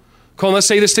 Come on, let's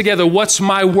say this together. What's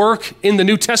my work in the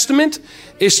New Testament?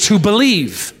 Is to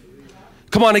believe.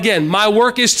 Come on again. My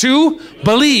work is to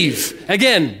believe.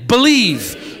 Again,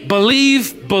 believe,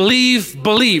 believe, believe,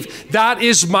 believe. That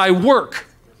is my work.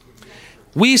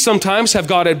 We sometimes have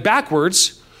got it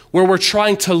backwards, where we're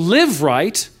trying to live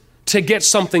right to get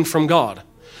something from God.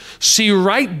 See,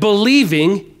 right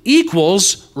believing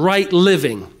equals right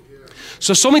living.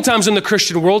 So many times in the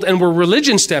Christian world, and where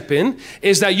religion step in,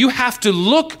 is that you have to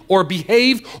look or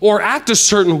behave or act a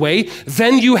certain way,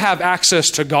 then you have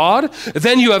access to God,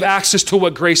 then you have access to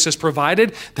what grace has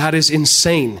provided. That is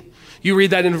insane. You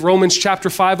read that in Romans chapter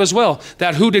 5 as well,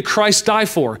 that who did Christ die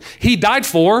for? He died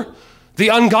for the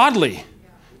ungodly.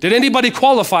 Did anybody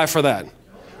qualify for that?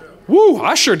 Woo,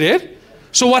 I sure did.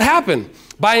 So what happened?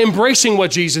 By embracing what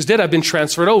Jesus did, I've been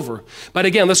transferred over. But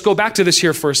again, let's go back to this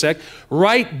here for a sec.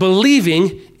 Right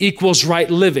believing equals right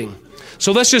living.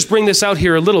 So let's just bring this out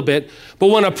here a little bit.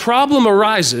 But when a problem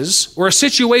arises or a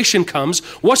situation comes,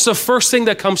 what's the first thing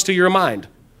that comes to your mind?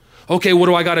 Okay, what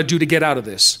do I got to do to get out of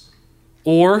this?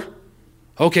 Or,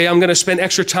 okay, I'm going to spend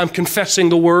extra time confessing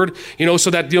the word,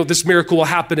 so that this miracle will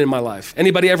happen in my life.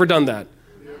 Anybody ever done that?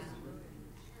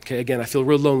 Okay, again, I feel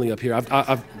real lonely up here.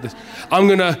 I'm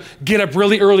going to get up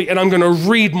really early and I'm going to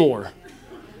read more.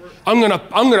 I'm going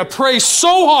to pray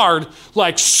so hard,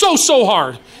 like so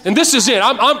hard. And this is it.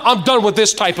 I'm done with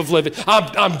this type of living.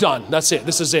 I'm done. That's it.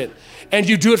 This is it. And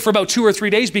you do it for about 2 or 3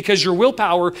 days because your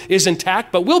willpower is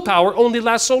intact, but willpower only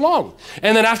lasts so long.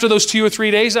 And then after those 2 or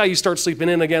 3 days, you start sleeping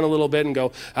in again a little bit and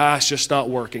go, it's just not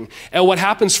working. And what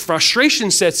happens,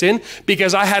 frustration sets in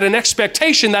because I had an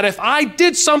expectation that if I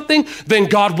did something, then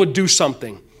God would do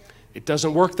something. It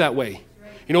doesn't work that way.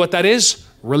 You know what that is?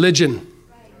 Religion.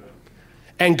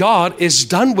 And God is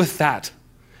done with that.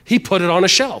 He put it on a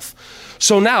shelf.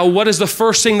 So now what is the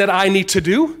first thing that I need to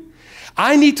do?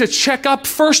 I need to check up,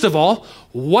 first of all,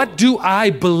 what do I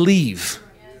believe?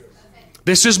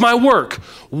 This is my work.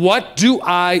 What do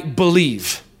I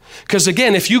believe? Because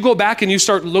again, if you go back and you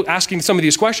start asking some of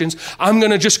these questions, I'm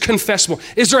going to just confess more.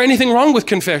 Is there anything wrong with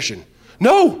confession?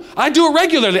 No, I do it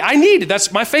regularly. I need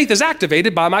it. My faith is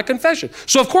activated by my confession.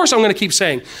 So of course I'm going to keep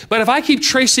saying, but if I keep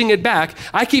tracing it back,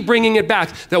 I keep bringing it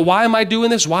back that why am I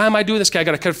doing this? Why am I doing this? Okay, I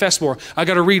got to confess more. I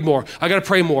got to read more. I got to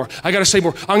pray more. I got to say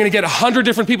more. I'm going to get 100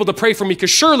 different people to pray for me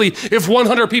because surely if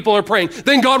 100 people are praying,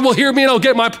 then God will hear me and I'll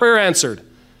get my prayer answered.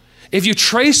 if you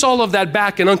trace all of that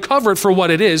back and uncover it for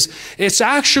what it is, it's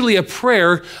actually a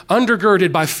prayer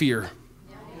undergirded by fear.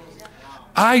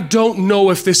 I don't know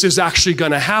if this is actually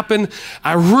going to happen.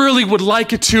 I really would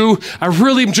like it to. I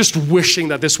really am just wishing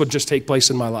that this would just take place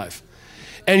in my life.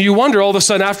 And you wonder all of a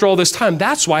sudden after all this time,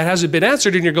 that's why it hasn't been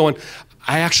answered. And you're going,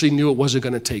 I actually knew it wasn't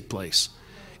going to take place.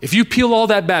 If you peel all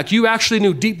that back, you actually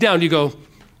knew deep down, you go,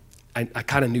 I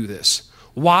kind of knew this.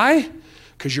 Why?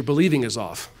 Because your believing is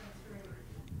off.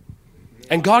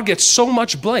 And God gets so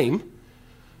much blame.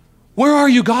 Where are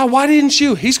you, God? Why didn't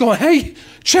you? He's going, hey,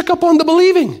 check up on the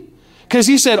believing. Because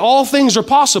he said all things are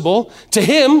possible to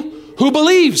him who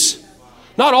believes.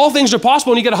 Not all things are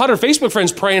possible when you get 100 Facebook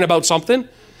friends praying about something.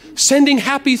 Sending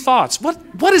happy thoughts.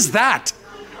 What is that?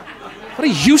 What a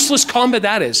useless comment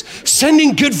that is.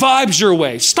 Sending good vibes your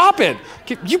way. Stop it.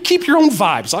 You keep your own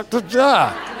vibes. I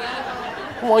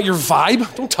don't want your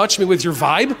vibe. Don't touch me with your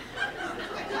vibe.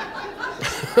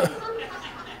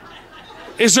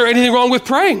 Is there anything wrong with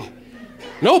praying?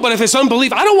 No, but if it's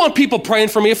unbelief, I don't want people praying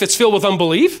for me if it's filled with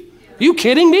unbelief. Are you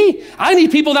kidding me? I need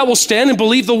people that will stand and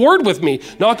believe the word with me.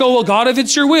 Not go, well, God, if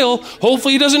it's your will,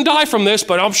 hopefully he doesn't die from this,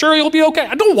 but I'm sure he'll be okay.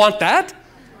 I don't want that.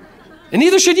 And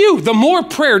neither should you. The more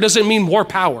prayer doesn't mean more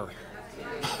power.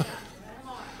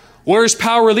 Where's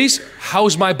power released?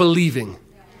 How's my believing?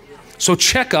 So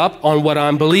check up on what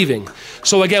I'm believing.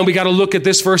 So again, we got to look at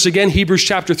this verse again, Hebrews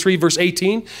chapter 3, verse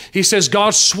 18. He says,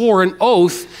 God swore an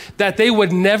oath that they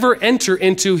would never enter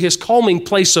into his calming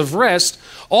place of rest,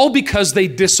 all because they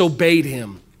disobeyed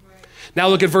him. Now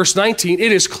look at verse 19.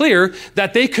 It is clear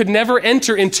that they could never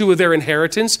enter into their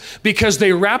inheritance because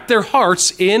they wrapped their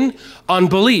hearts in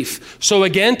unbelief. So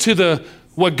again, to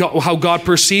how God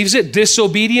perceives it,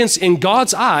 disobedience in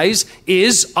God's eyes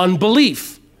is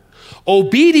unbelief.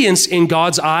 Obedience in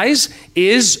God's eyes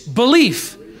is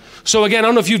belief. So again, I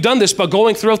don't know if you've done this, but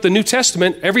going throughout the New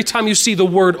Testament, every time you see the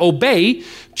word obey,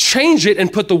 change it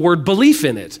and put the word belief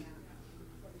in it.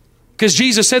 Because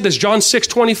Jesus said this, John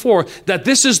 6:24, that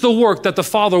this is the work that the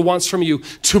Father wants from you,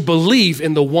 to believe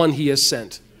in the one he has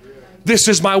sent. This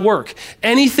is my work.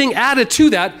 Anything added to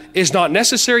that is not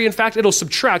necessary. In fact, it'll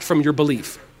subtract from your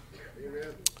belief.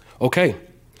 Okay.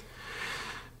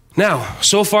 Now,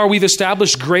 so far we've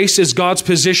established grace is God's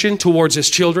position towards his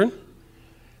children.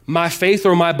 My faith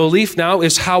or my belief now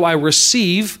is how I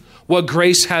receive what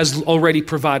grace has already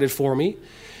provided for me.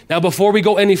 Now, before we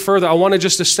go any further, I want to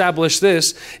just establish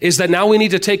this, is that now we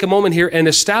need to take a moment here and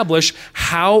establish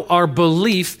how our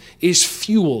belief is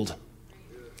fueled.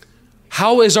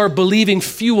 How is our believing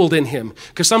fueled in him?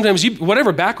 Because sometimes,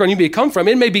 whatever background you may come from,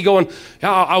 it may be going,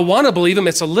 I want to believe him.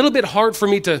 It's a little bit hard for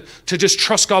me to just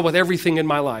trust God with everything in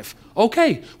my life.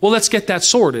 Okay, well, let's get that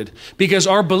sorted. Because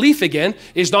our belief, again,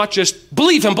 is not just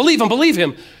believe him, believe him, believe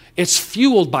him. It's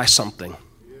fueled by something.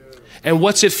 And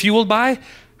what's it fueled by?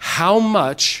 How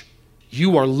much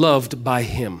you are loved by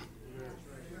him.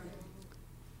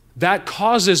 That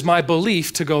causes my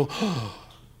belief to go,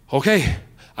 okay,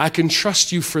 I can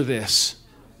trust you for this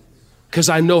because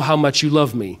I know how much you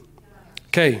love me.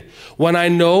 Okay, when I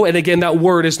know, and again, that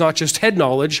word is not just head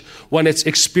knowledge, when it's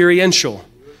experiential.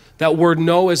 That word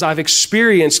know is I've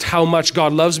experienced how much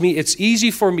God loves me. It's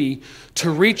easy for me to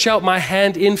reach out my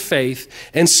hand in faith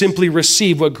and simply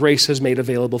receive what grace has made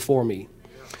available for me.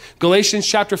 Galatians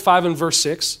chapter 5 and verse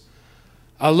 6.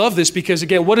 I love this because,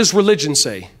 again, what does religion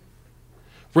say?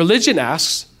 Religion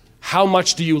asks, how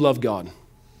much do you love God?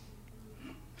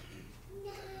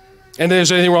 And is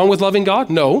there anything wrong with loving God?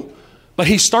 No, but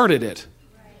he started it.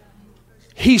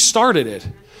 He started it.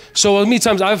 So many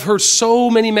times I've heard so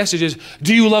many messages,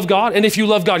 do you love God? And if you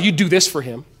love God, you do this for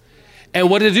him. And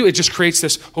what did it do? It just creates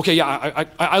this, okay, yeah,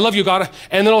 I love you, God.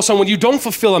 And then all of a sudden, when you don't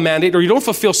fulfill a mandate or you don't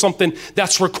fulfill something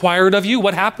that's required of you,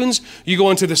 what happens? You go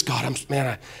into this, God,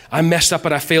 I messed up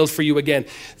and I failed for you again.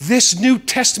 This New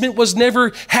Testament was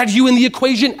never had you in the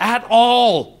equation at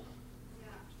all.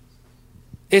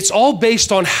 It's all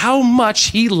based on how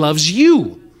much he loves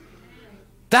you.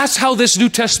 That's how this New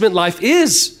Testament life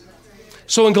is.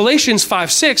 So in Galatians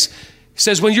 5:6, it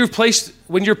says, when you're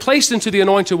placed into the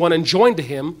Anointed One and joined to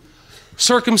him,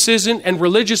 circumcision and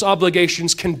religious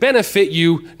obligations can benefit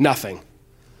you nothing.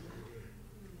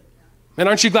 And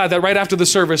aren't you glad that right after the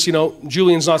service,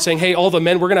 Julian's not saying, hey, all the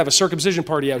men, we're going to have a circumcision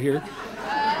party out here.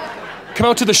 Come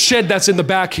out to the shed that's in the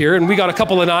back here, and we got a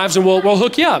couple of knives, and we'll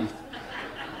hook you up.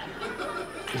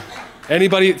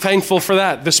 Anybody thankful for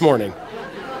that this morning?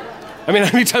 I mean,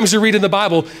 how many times you read in the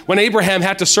Bible, when Abraham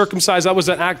had to circumcise, that was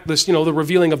an act, the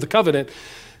revealing of the covenant.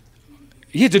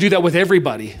 He had to do that with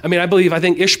everybody. I mean, I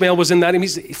think Ishmael was in that.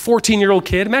 He's a 14-year-old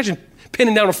kid. Imagine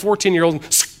pinning down a 14-year-old.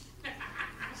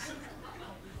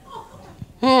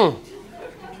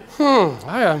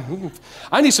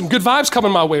 I need some good vibes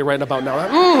coming my way right about now.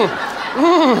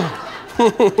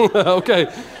 Okay.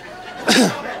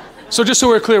 So just so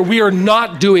we're clear, we are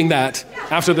not doing that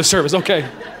after the service. Okay.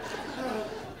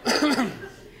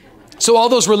 So all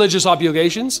those religious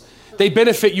obligations, they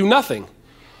benefit you nothing.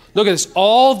 Look at this.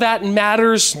 All that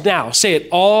matters now, say it,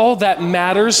 all that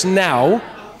matters now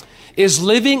is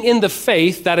living in the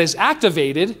faith that is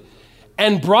activated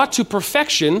and brought to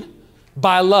perfection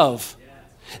by love.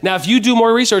 Now, if you do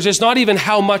more research, it's not even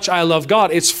how much I love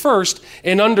God. It's first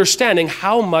in understanding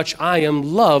how much I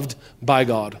am loved by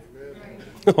God.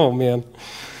 Oh, man.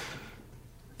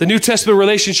 The New Testament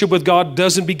relationship with God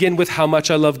doesn't begin with how much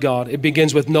I love God. It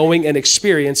begins with knowing and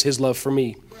experience his love for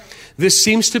me. This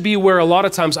seems to be where a lot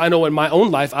of times I know in my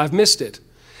own life I've missed it.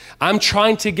 I'm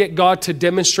trying to get God to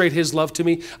demonstrate his love to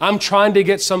me. I'm trying to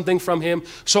get something from him.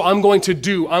 So I'm going to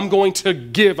do, I'm going to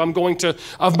give, I'm going to,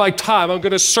 of my time, I'm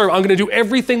going to serve, I'm going to do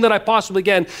everything that I possibly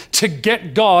can to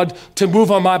get God to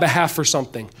move on my behalf for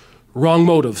something. Wrong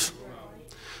motive.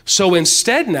 So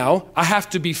instead now, I have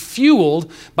to be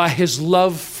fueled by his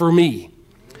love for me.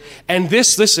 And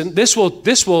this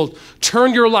will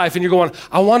turn your life and you're going,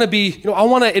 I want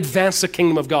to advance the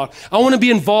kingdom of God. I want to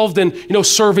be involved in,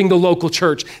 serving the local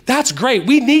church. That's great.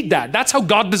 We need that. That's how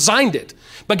God designed it.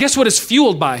 But guess what it's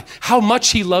fueled by? How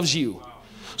much he loves you.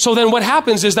 So then what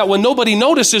happens is that when nobody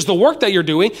notices the work that you're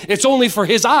doing, it's only for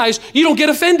his eyes, you don't get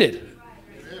offended.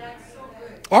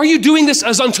 Are you doing this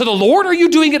as unto the Lord or are you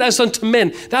doing it as unto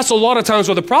men? That's a lot of times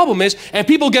where the problem is, and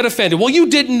people get offended. Well, you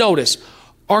didn't notice.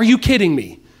 Are you kidding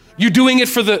me? Are you doing it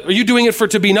for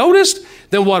to be noticed?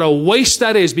 Then what a waste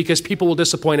that is, because people will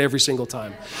disappoint every single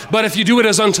time. But if you do it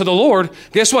as unto the Lord,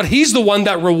 guess what? He's the one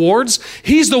that rewards.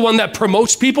 He's the one that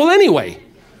promotes people anyway.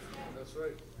 That's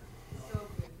right.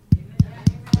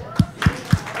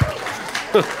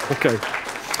 Okay.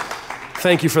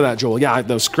 Thank you for that, Joel. Yeah,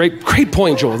 that was great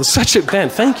point, Joel. That's such a man.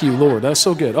 Thank you, Lord. That's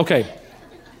so good. Okay.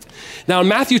 Now in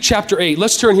Matthew chapter 8,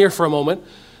 let's turn here for a moment.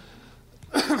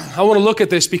 I want to look at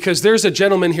this because there's a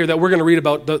gentleman here that we're going to read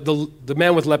about, the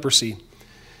man with leprosy.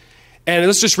 And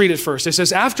let's just read it first. It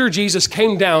says, after Jesus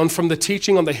came down from the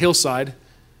teaching on the hillside,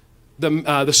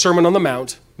 the Sermon on the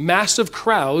Mount, massive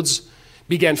crowds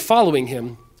began following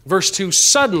him. Verse 2,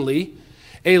 suddenly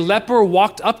a leper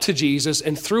walked up to Jesus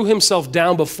and threw himself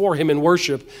down before him in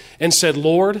worship and said,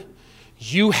 Lord,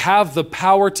 you have the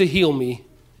power to heal me, ...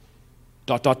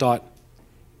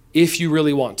 if you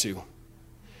really want to.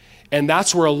 And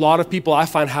that's where a lot of people I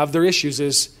find have their issues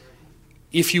is,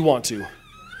 if you want to.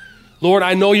 Lord,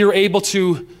 I know you're able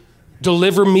to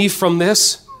deliver me from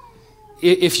this,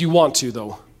 if you want to,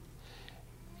 though.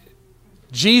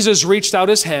 Jesus reached out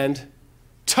his hand,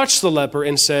 touched the leper,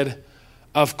 and said,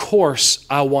 of course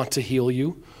I want to heal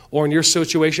you. Or in your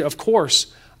situation, of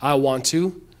course I want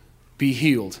to be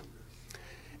healed.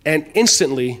 And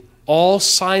instantly, all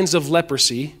signs of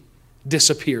leprosy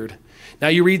disappeared. Now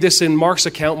you read this in Mark's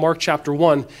account, Mark chapter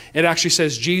 1. It actually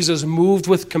says Jesus, moved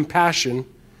with compassion,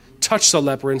 touched the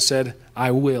leper and said,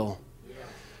 I will.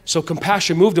 So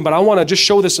compassion moved him. But I want to just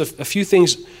show this a few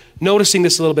things, noticing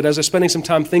this a little bit as I'm spending some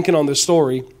time thinking on this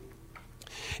story.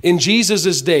 In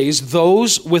Jesus' days,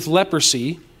 those with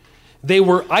leprosy, they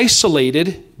were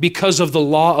isolated because of the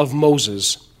law of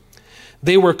Moses.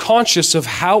 They were conscious of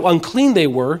how unclean they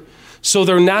were, so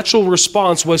their natural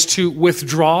response was to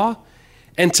withdraw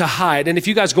and to hide. And if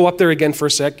you guys go up there again for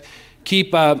a sec,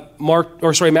 keep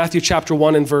Matthew chapter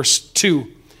 1 and verse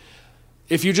 2.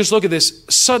 If you just look at this,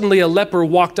 suddenly a leper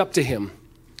walked up to him.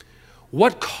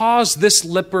 What caused this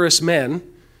leprous man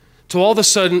to all of a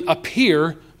sudden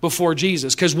appear before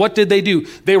Jesus? Because what did they do?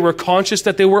 They were conscious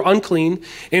that they were unclean.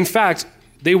 In fact,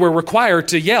 they were required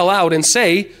to yell out and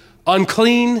say,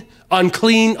 unclean,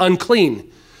 unclean, unclean.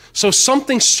 So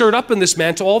something stirred up in this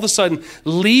man to all of a sudden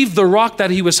leave the rock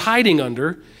that he was hiding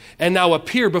under and now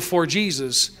appear before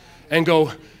Jesus and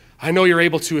go, I know you're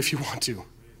able to if you want to.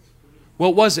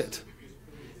 What was it?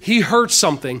 He heard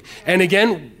something. And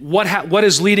again, what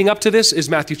is leading up to this is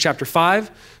Matthew chapter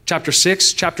 5, chapter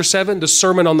 6, chapter 7, the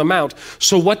Sermon on the Mount.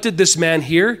 So what did this man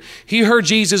hear? He heard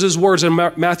Jesus' words in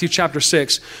Matthew chapter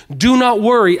 6. Do not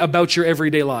worry about your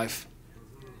everyday life.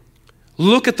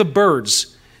 Look at the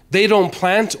birds. They don't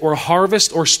plant or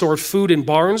harvest or store food in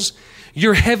barns.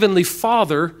 Your heavenly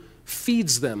Father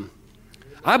feeds them.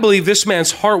 I believe this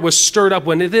man's heart was stirred up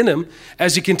within him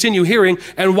as he continued hearing.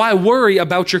 And why worry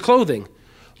about your clothing?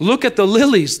 Look at the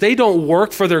lilies. They don't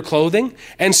work for their clothing.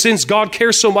 And since God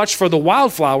cares so much for the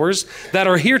wildflowers that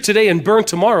are here today and burn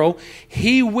tomorrow,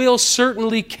 he will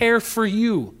certainly care for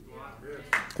you.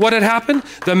 What had happened?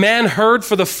 The man heard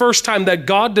for the first time that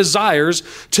God desires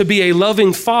to be a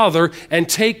loving father and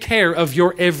take care of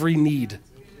your every need.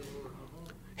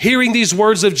 Hearing these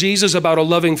words of Jesus about a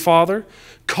loving father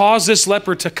caused this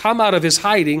leper to come out of his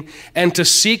hiding and to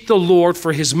seek the Lord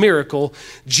for his miracle.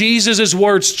 Jesus'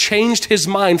 words changed his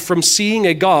mind from seeing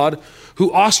a God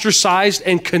who ostracized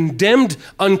and condemned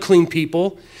unclean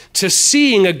people to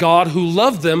seeing a God who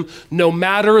loved them no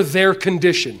matter their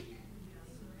condition.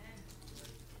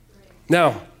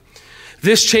 Now,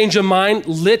 this change of mind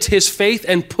lit his faith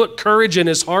and put courage in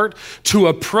his heart to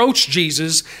approach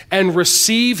Jesus and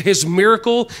receive his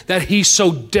miracle that he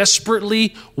so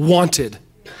desperately wanted.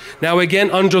 Now again,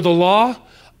 under the law,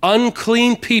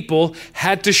 unclean people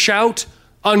had to shout,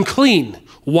 unclean.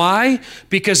 Why?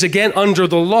 Because again, under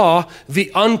the law,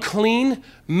 the unclean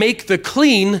make the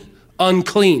clean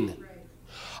unclean.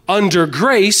 Under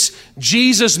grace,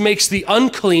 Jesus makes the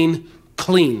unclean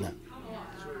clean.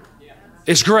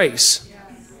 It's grace.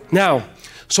 Now,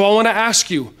 so I want to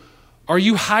ask you, are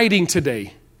you hiding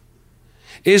today?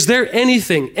 Is there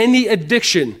anything, any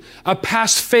addiction, a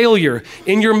past failure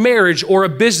in your marriage or a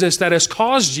business that has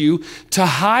caused you to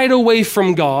hide away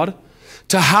from God,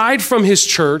 to hide from his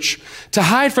church, to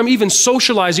hide from even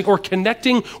socializing or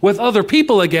connecting with other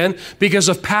people again because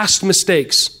of past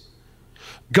mistakes?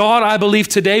 God, I believe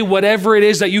today, whatever it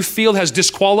is that you feel has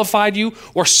disqualified you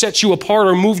or set you apart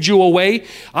or moved you away,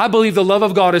 I believe the love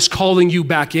of God is calling you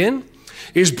back in,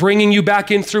 is bringing you back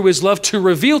in through his love to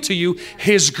reveal to you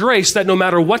his grace, that no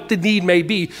matter what the need may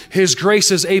be, his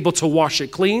grace is able to wash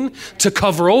it clean, to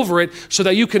cover over it so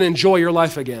that you can enjoy your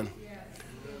life again.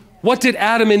 What did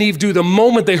Adam and Eve do the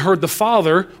moment they heard the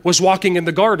Father was walking in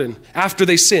the garden after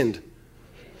they sinned?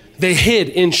 They hid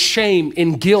in shame,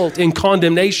 in guilt, in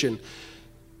condemnation.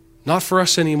 Not for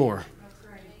us anymore.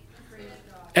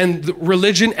 And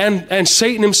religion and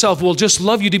Satan himself will just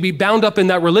love you to be bound up in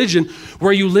that religion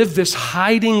where you live this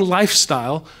hiding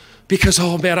lifestyle because,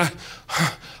 oh man,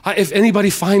 if anybody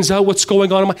finds out what's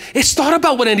going on in it's not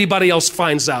about what anybody else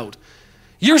finds out.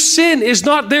 Your sin is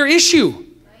not their issue.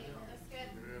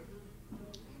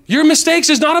 Your mistakes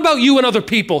is not about you and other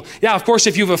people. Yeah, of course,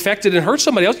 if you've affected and hurt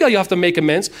somebody else, yeah, you have to make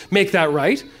amends, make that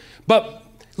right. But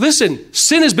listen,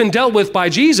 sin has been dealt with by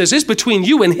Jesus. It's between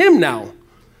you and him now.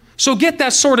 So get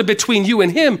that sorted between you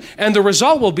and him, and the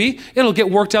result will be, it'll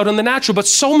get worked out in the natural. But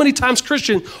so many times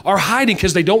Christians are hiding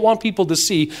because they don't want people to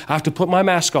see, I have to put my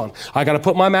mask on. I got to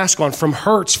put my mask on from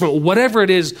hurts, from whatever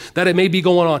it is that it may be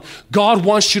going on. God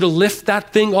wants you to lift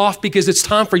that thing off because it's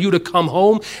time for you to come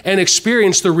home and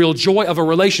experience the real joy of a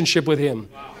relationship with him.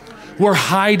 We're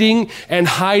hiding,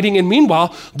 and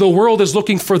meanwhile, the world is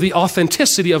looking for the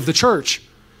authenticity of the church.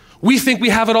 We think we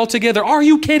have it all together. Are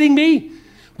you kidding me?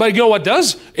 But you know what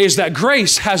does? Is that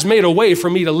grace has made a way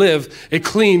for me to live a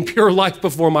clean, pure life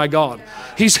before my God.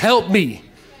 He's helped me.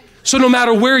 So no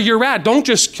matter where you're at, don't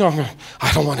just,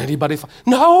 I don't want anybody.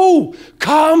 No,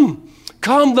 come.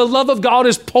 The love of God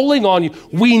is pulling on you.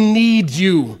 We need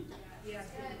you.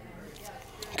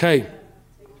 Okay.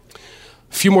 A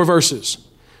few more verses.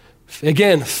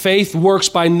 Again, faith works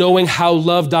by knowing how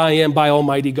loved I am by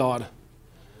Almighty God.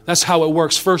 That's how it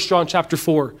works. 1 John chapter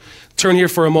 4. Turn here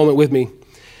for a moment with me.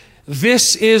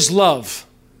 This is love.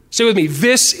 Say with me,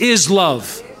 this is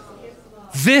love.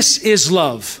 This is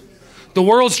love. The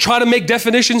world's trying to make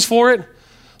definitions for it.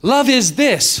 Love is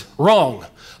this, wrong.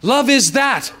 Love is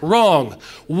that, wrong.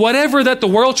 Whatever that the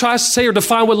world tries to say or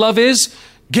define what love is,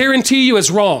 guarantee you is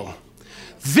wrong.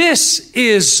 This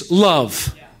is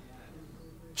love.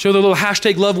 Show the little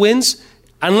hashtag love wins.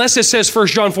 Unless it says 1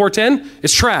 John 4:10,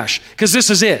 it's trash, because this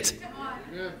is it.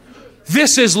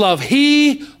 This is love.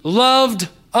 He loved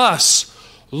us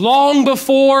long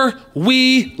before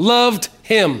we loved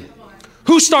him.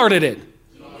 Who started it?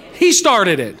 He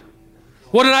started it.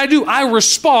 What did I do? I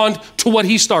respond to what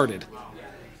he started.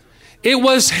 It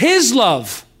was his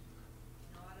love,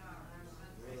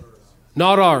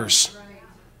 not ours.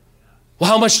 Well,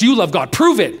 how much do you love God?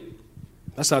 Prove it.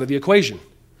 That's out of the equation.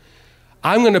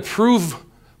 I'm going to prove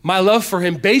my love for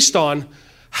him based on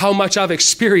how much I've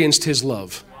experienced his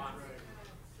love.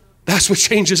 That's what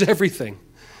changes everything.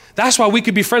 That's why we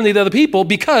could be friendly to other people,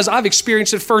 because I've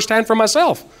experienced it firsthand for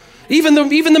myself. Even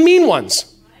the mean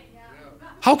ones.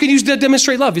 How can you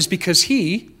demonstrate love? It's because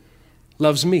he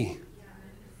loves me.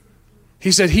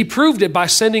 He said he proved it by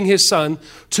sending his son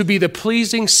to be the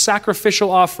pleasing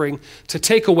sacrificial offering to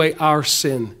take away our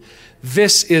sin.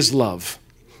 This is love.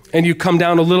 And you come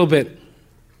down a little bit.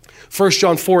 1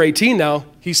 John 4:18 now,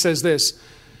 he says this,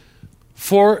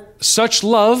 for such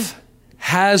love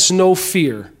has no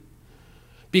fear,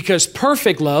 because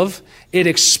perfect love, it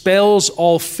expels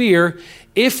all fear.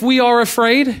 If we are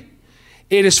afraid,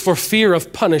 it is for fear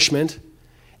of punishment,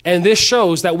 and this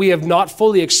shows that we have not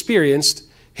fully experienced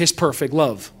his perfect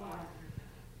love.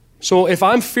 So if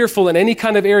I'm fearful in any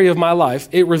kind of area of my life,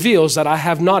 it reveals that I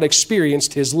have not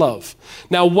experienced his love.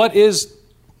 Now, what is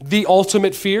the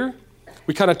ultimate fear?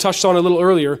 We kind of touched on it a little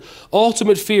earlier.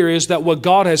 Ultimate fear is that what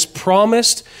God has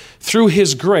promised through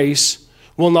his grace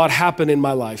will not happen in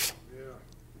my life.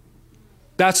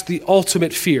 That's the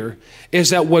ultimate fear,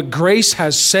 is that what grace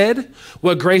has said,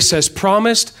 what grace has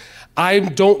promised, I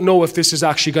don't know if this is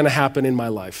actually going to happen in my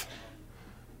life.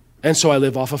 And so I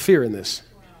live off of fear in this.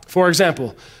 For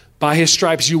example, by his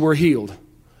stripes you were healed.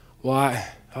 Why?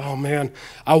 Oh man,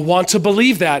 I want to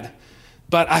believe that,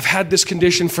 but I've had this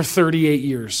condition for 38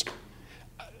 years.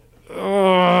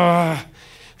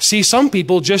 See, some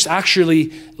people just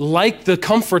actually like the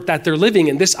comfort that they're living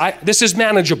in. This is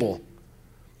manageable.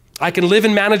 I can live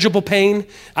in manageable pain.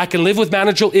 I can live with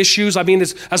manageable issues. I mean,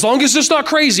 as long as it's not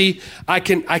crazy, I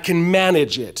can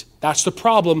manage it. That's the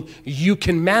problem. You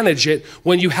can manage it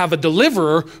when you have a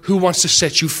deliverer who wants to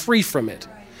set you free from it.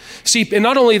 See, and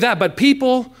not only that, but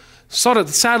people,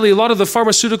 sadly, a lot of the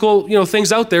pharmaceutical,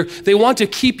 things out there, they want to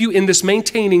keep you in this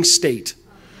maintaining state.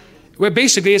 Where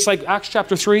basically, it's like Acts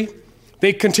chapter 3.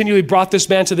 They continually brought this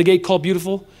man to the gate called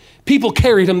Beautiful. People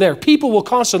carried him there. People will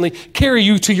constantly carry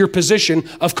you to your position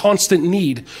of constant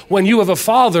need. When you have a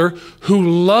Father who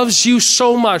loves you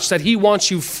so much that he wants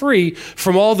you free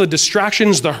from all the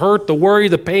distractions, the hurt, the worry,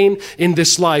 the pain in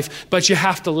this life, but you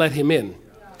have to let him in.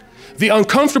 The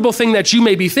uncomfortable thing that you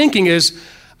may be thinking is,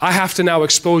 I have to now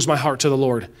expose my heart to the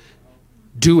Lord.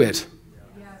 Do it.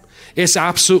 It's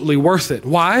absolutely worth it.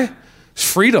 Why?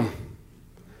 It's freedom.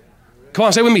 Come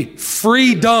on, say it with me.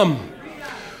 Freedom.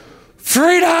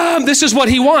 Freedom. This is what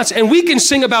he wants. And we can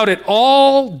sing about it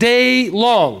all day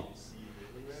long.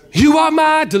 You are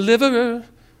my deliverer.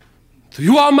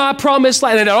 You are my promised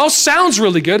land. And it all sounds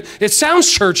really good. It sounds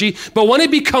churchy. But when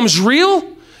it becomes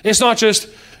real, it's not just,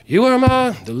 you are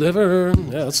my deliverer.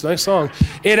 Yeah, that's a nice song.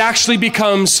 It actually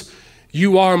becomes,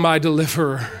 you are my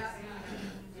deliverer.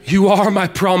 You are my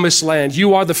promised land.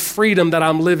 You are the freedom that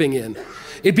I'm living in.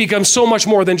 It becomes so much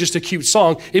more than just a cute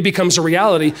song. It becomes a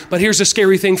reality. But here's the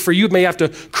scary thing for you, may have to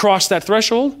cross that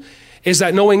threshold, is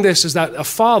that knowing this, is that a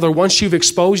Father, once you've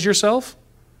exposed yourself,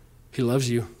 he loves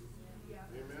you.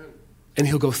 And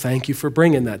he'll go, thank you for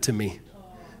bringing that to me.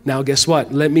 Now, guess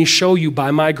what? Let me show you by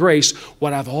my grace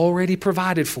what I've already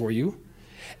provided for you.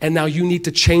 And now you need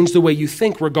to change the way you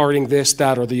think regarding this,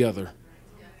 that, or the other.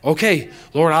 Okay,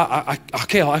 Lord,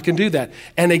 I can do that.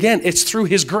 And again, it's through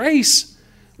his grace.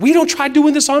 We don't try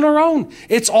doing this on our own.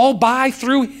 It's all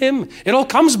through him. It all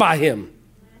comes by him.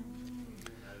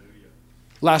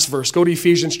 Last verse. Go to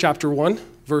Ephesians chapter 1,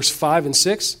 verse 5 and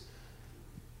 6.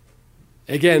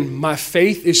 Again, my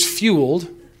faith is fueled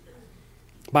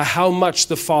by how much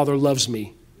the Father loves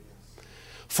me.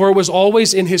 For it was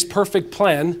always in his perfect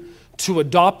plan to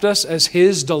adopt us as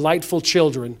his delightful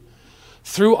children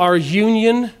through our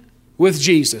union with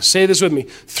Jesus. Say this with me.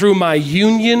 Through my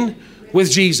union with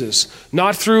Jesus.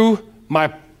 Not through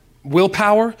my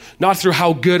willpower, not through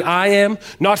how good I am,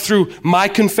 not through my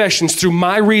confessions, through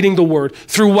my reading the word,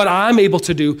 through what I'm able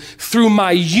to do, through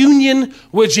my union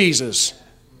with Jesus,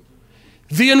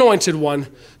 the anointed one,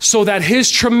 so that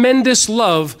his tremendous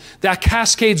love that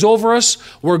cascades over us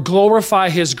will glorify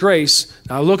his grace.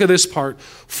 Now look at this part.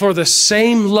 For the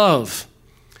same love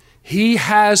he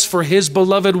has for his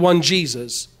beloved one,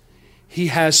 Jesus, he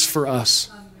has for us.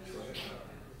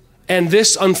 And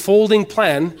this unfolding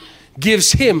plan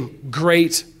gives him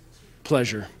great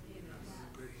pleasure.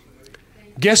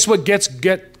 Guess what gets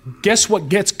God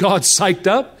psyched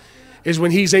up is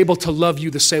when he's able to love you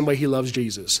the same way he loves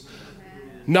Jesus.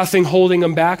 Nothing holding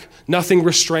him back, nothing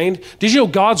restrained. Did you know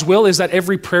God's will is that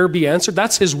every prayer be answered?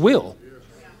 That's his will.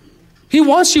 He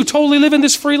wants you to totally live in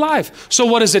this free life. So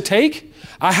what does it take?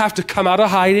 I have to come out of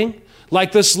hiding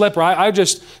like this leper. I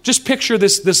just picture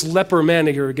this leper man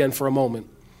here again for a moment.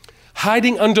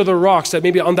 Hiding under the rocks that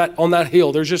maybe on that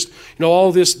hill. There's just,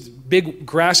 all this big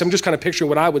grass. I'm just kind of picturing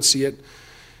what I would see it.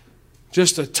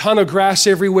 Just a ton of grass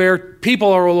everywhere.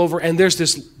 People are all over. And there's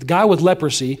this guy with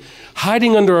leprosy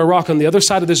hiding under a rock on the other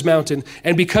side of this mountain.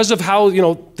 And because of how,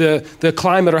 the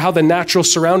climate or how the natural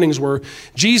surroundings were,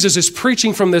 Jesus is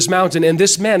preaching from this mountain. And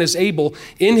this man is able,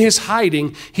 in his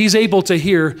hiding, he's able to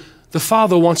hear, the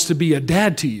Father wants to be a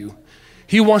dad to you.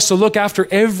 He wants to look after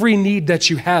every need that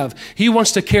you have. He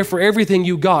wants to care for everything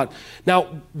you got.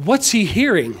 Now, what's he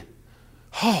hearing?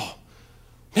 Oh,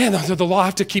 man, under the law, I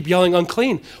have to keep yelling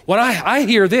unclean. When I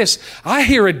hear this, I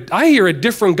hear a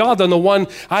different God than the one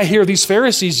I hear these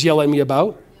Pharisees yell at me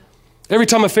about. Every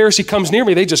time a Pharisee comes near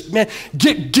me, they just, man,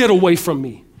 get away from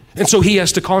me. And so he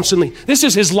has to constantly, this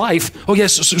is his life. Oh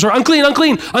yes, sir, unclean,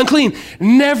 unclean, unclean.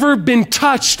 Never been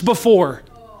touched before.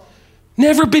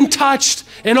 Never been touched.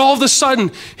 And all of a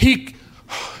sudden,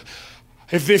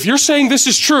 if you're saying this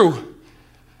is true,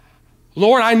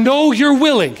 Lord, I know you're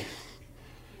willing,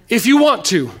 if you want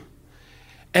to.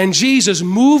 And Jesus,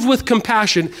 moved with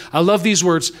compassion, I love these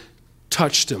words,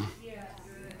 touched him.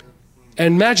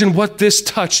 And imagine what this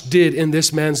touch did in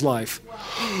this man's life.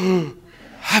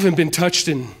 Haven't been touched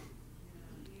in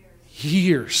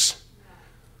years.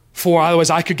 For otherwise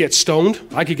I could get stoned.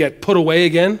 I could get put away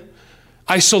again.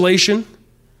 Isolation.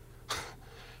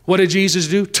 What did Jesus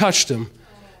do? Touched him.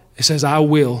 It says, I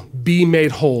will be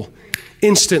made whole.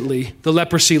 Instantly, the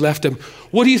leprosy left him.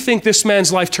 What do you think this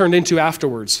man's life turned into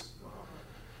afterwards?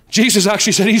 Jesus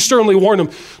actually said, he sternly warned him,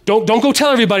 don't go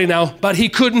tell everybody now, but he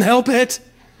couldn't help it.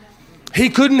 He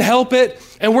couldn't help it.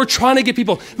 And we're trying to get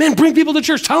people, man, bring people to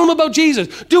church. Tell them about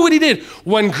Jesus. Do what he did.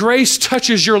 When grace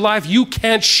touches your life, you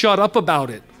can't shut up about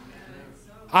it.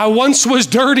 I once was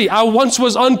dirty. I once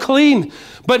was unclean.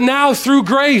 But now through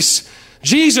grace,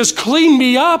 Jesus cleaned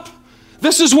me up.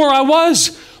 This is where I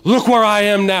was. Look where I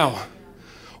am now.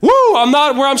 Woo, I'm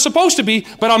not where I'm supposed to be,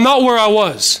 but I'm not where I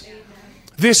was.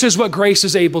 This is what grace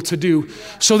is able to do.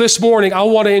 So this morning, I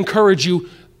want to encourage you,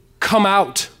 come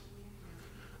out.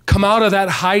 Come out of that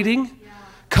hiding.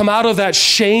 Come out of that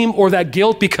shame or that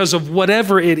guilt because of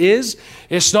whatever it is.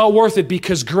 It's not worth it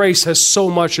because grace has so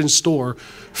much in store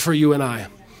for you and I.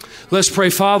 Let's pray.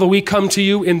 Father, we come to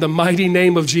you in the mighty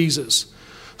name of Jesus.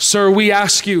 Sir, we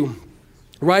ask you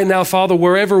right now, Father,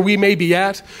 wherever we may be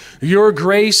at, your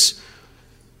grace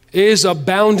is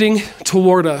abounding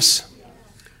toward us.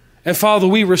 And Father,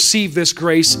 we receive this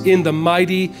grace in the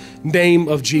mighty name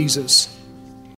of Jesus.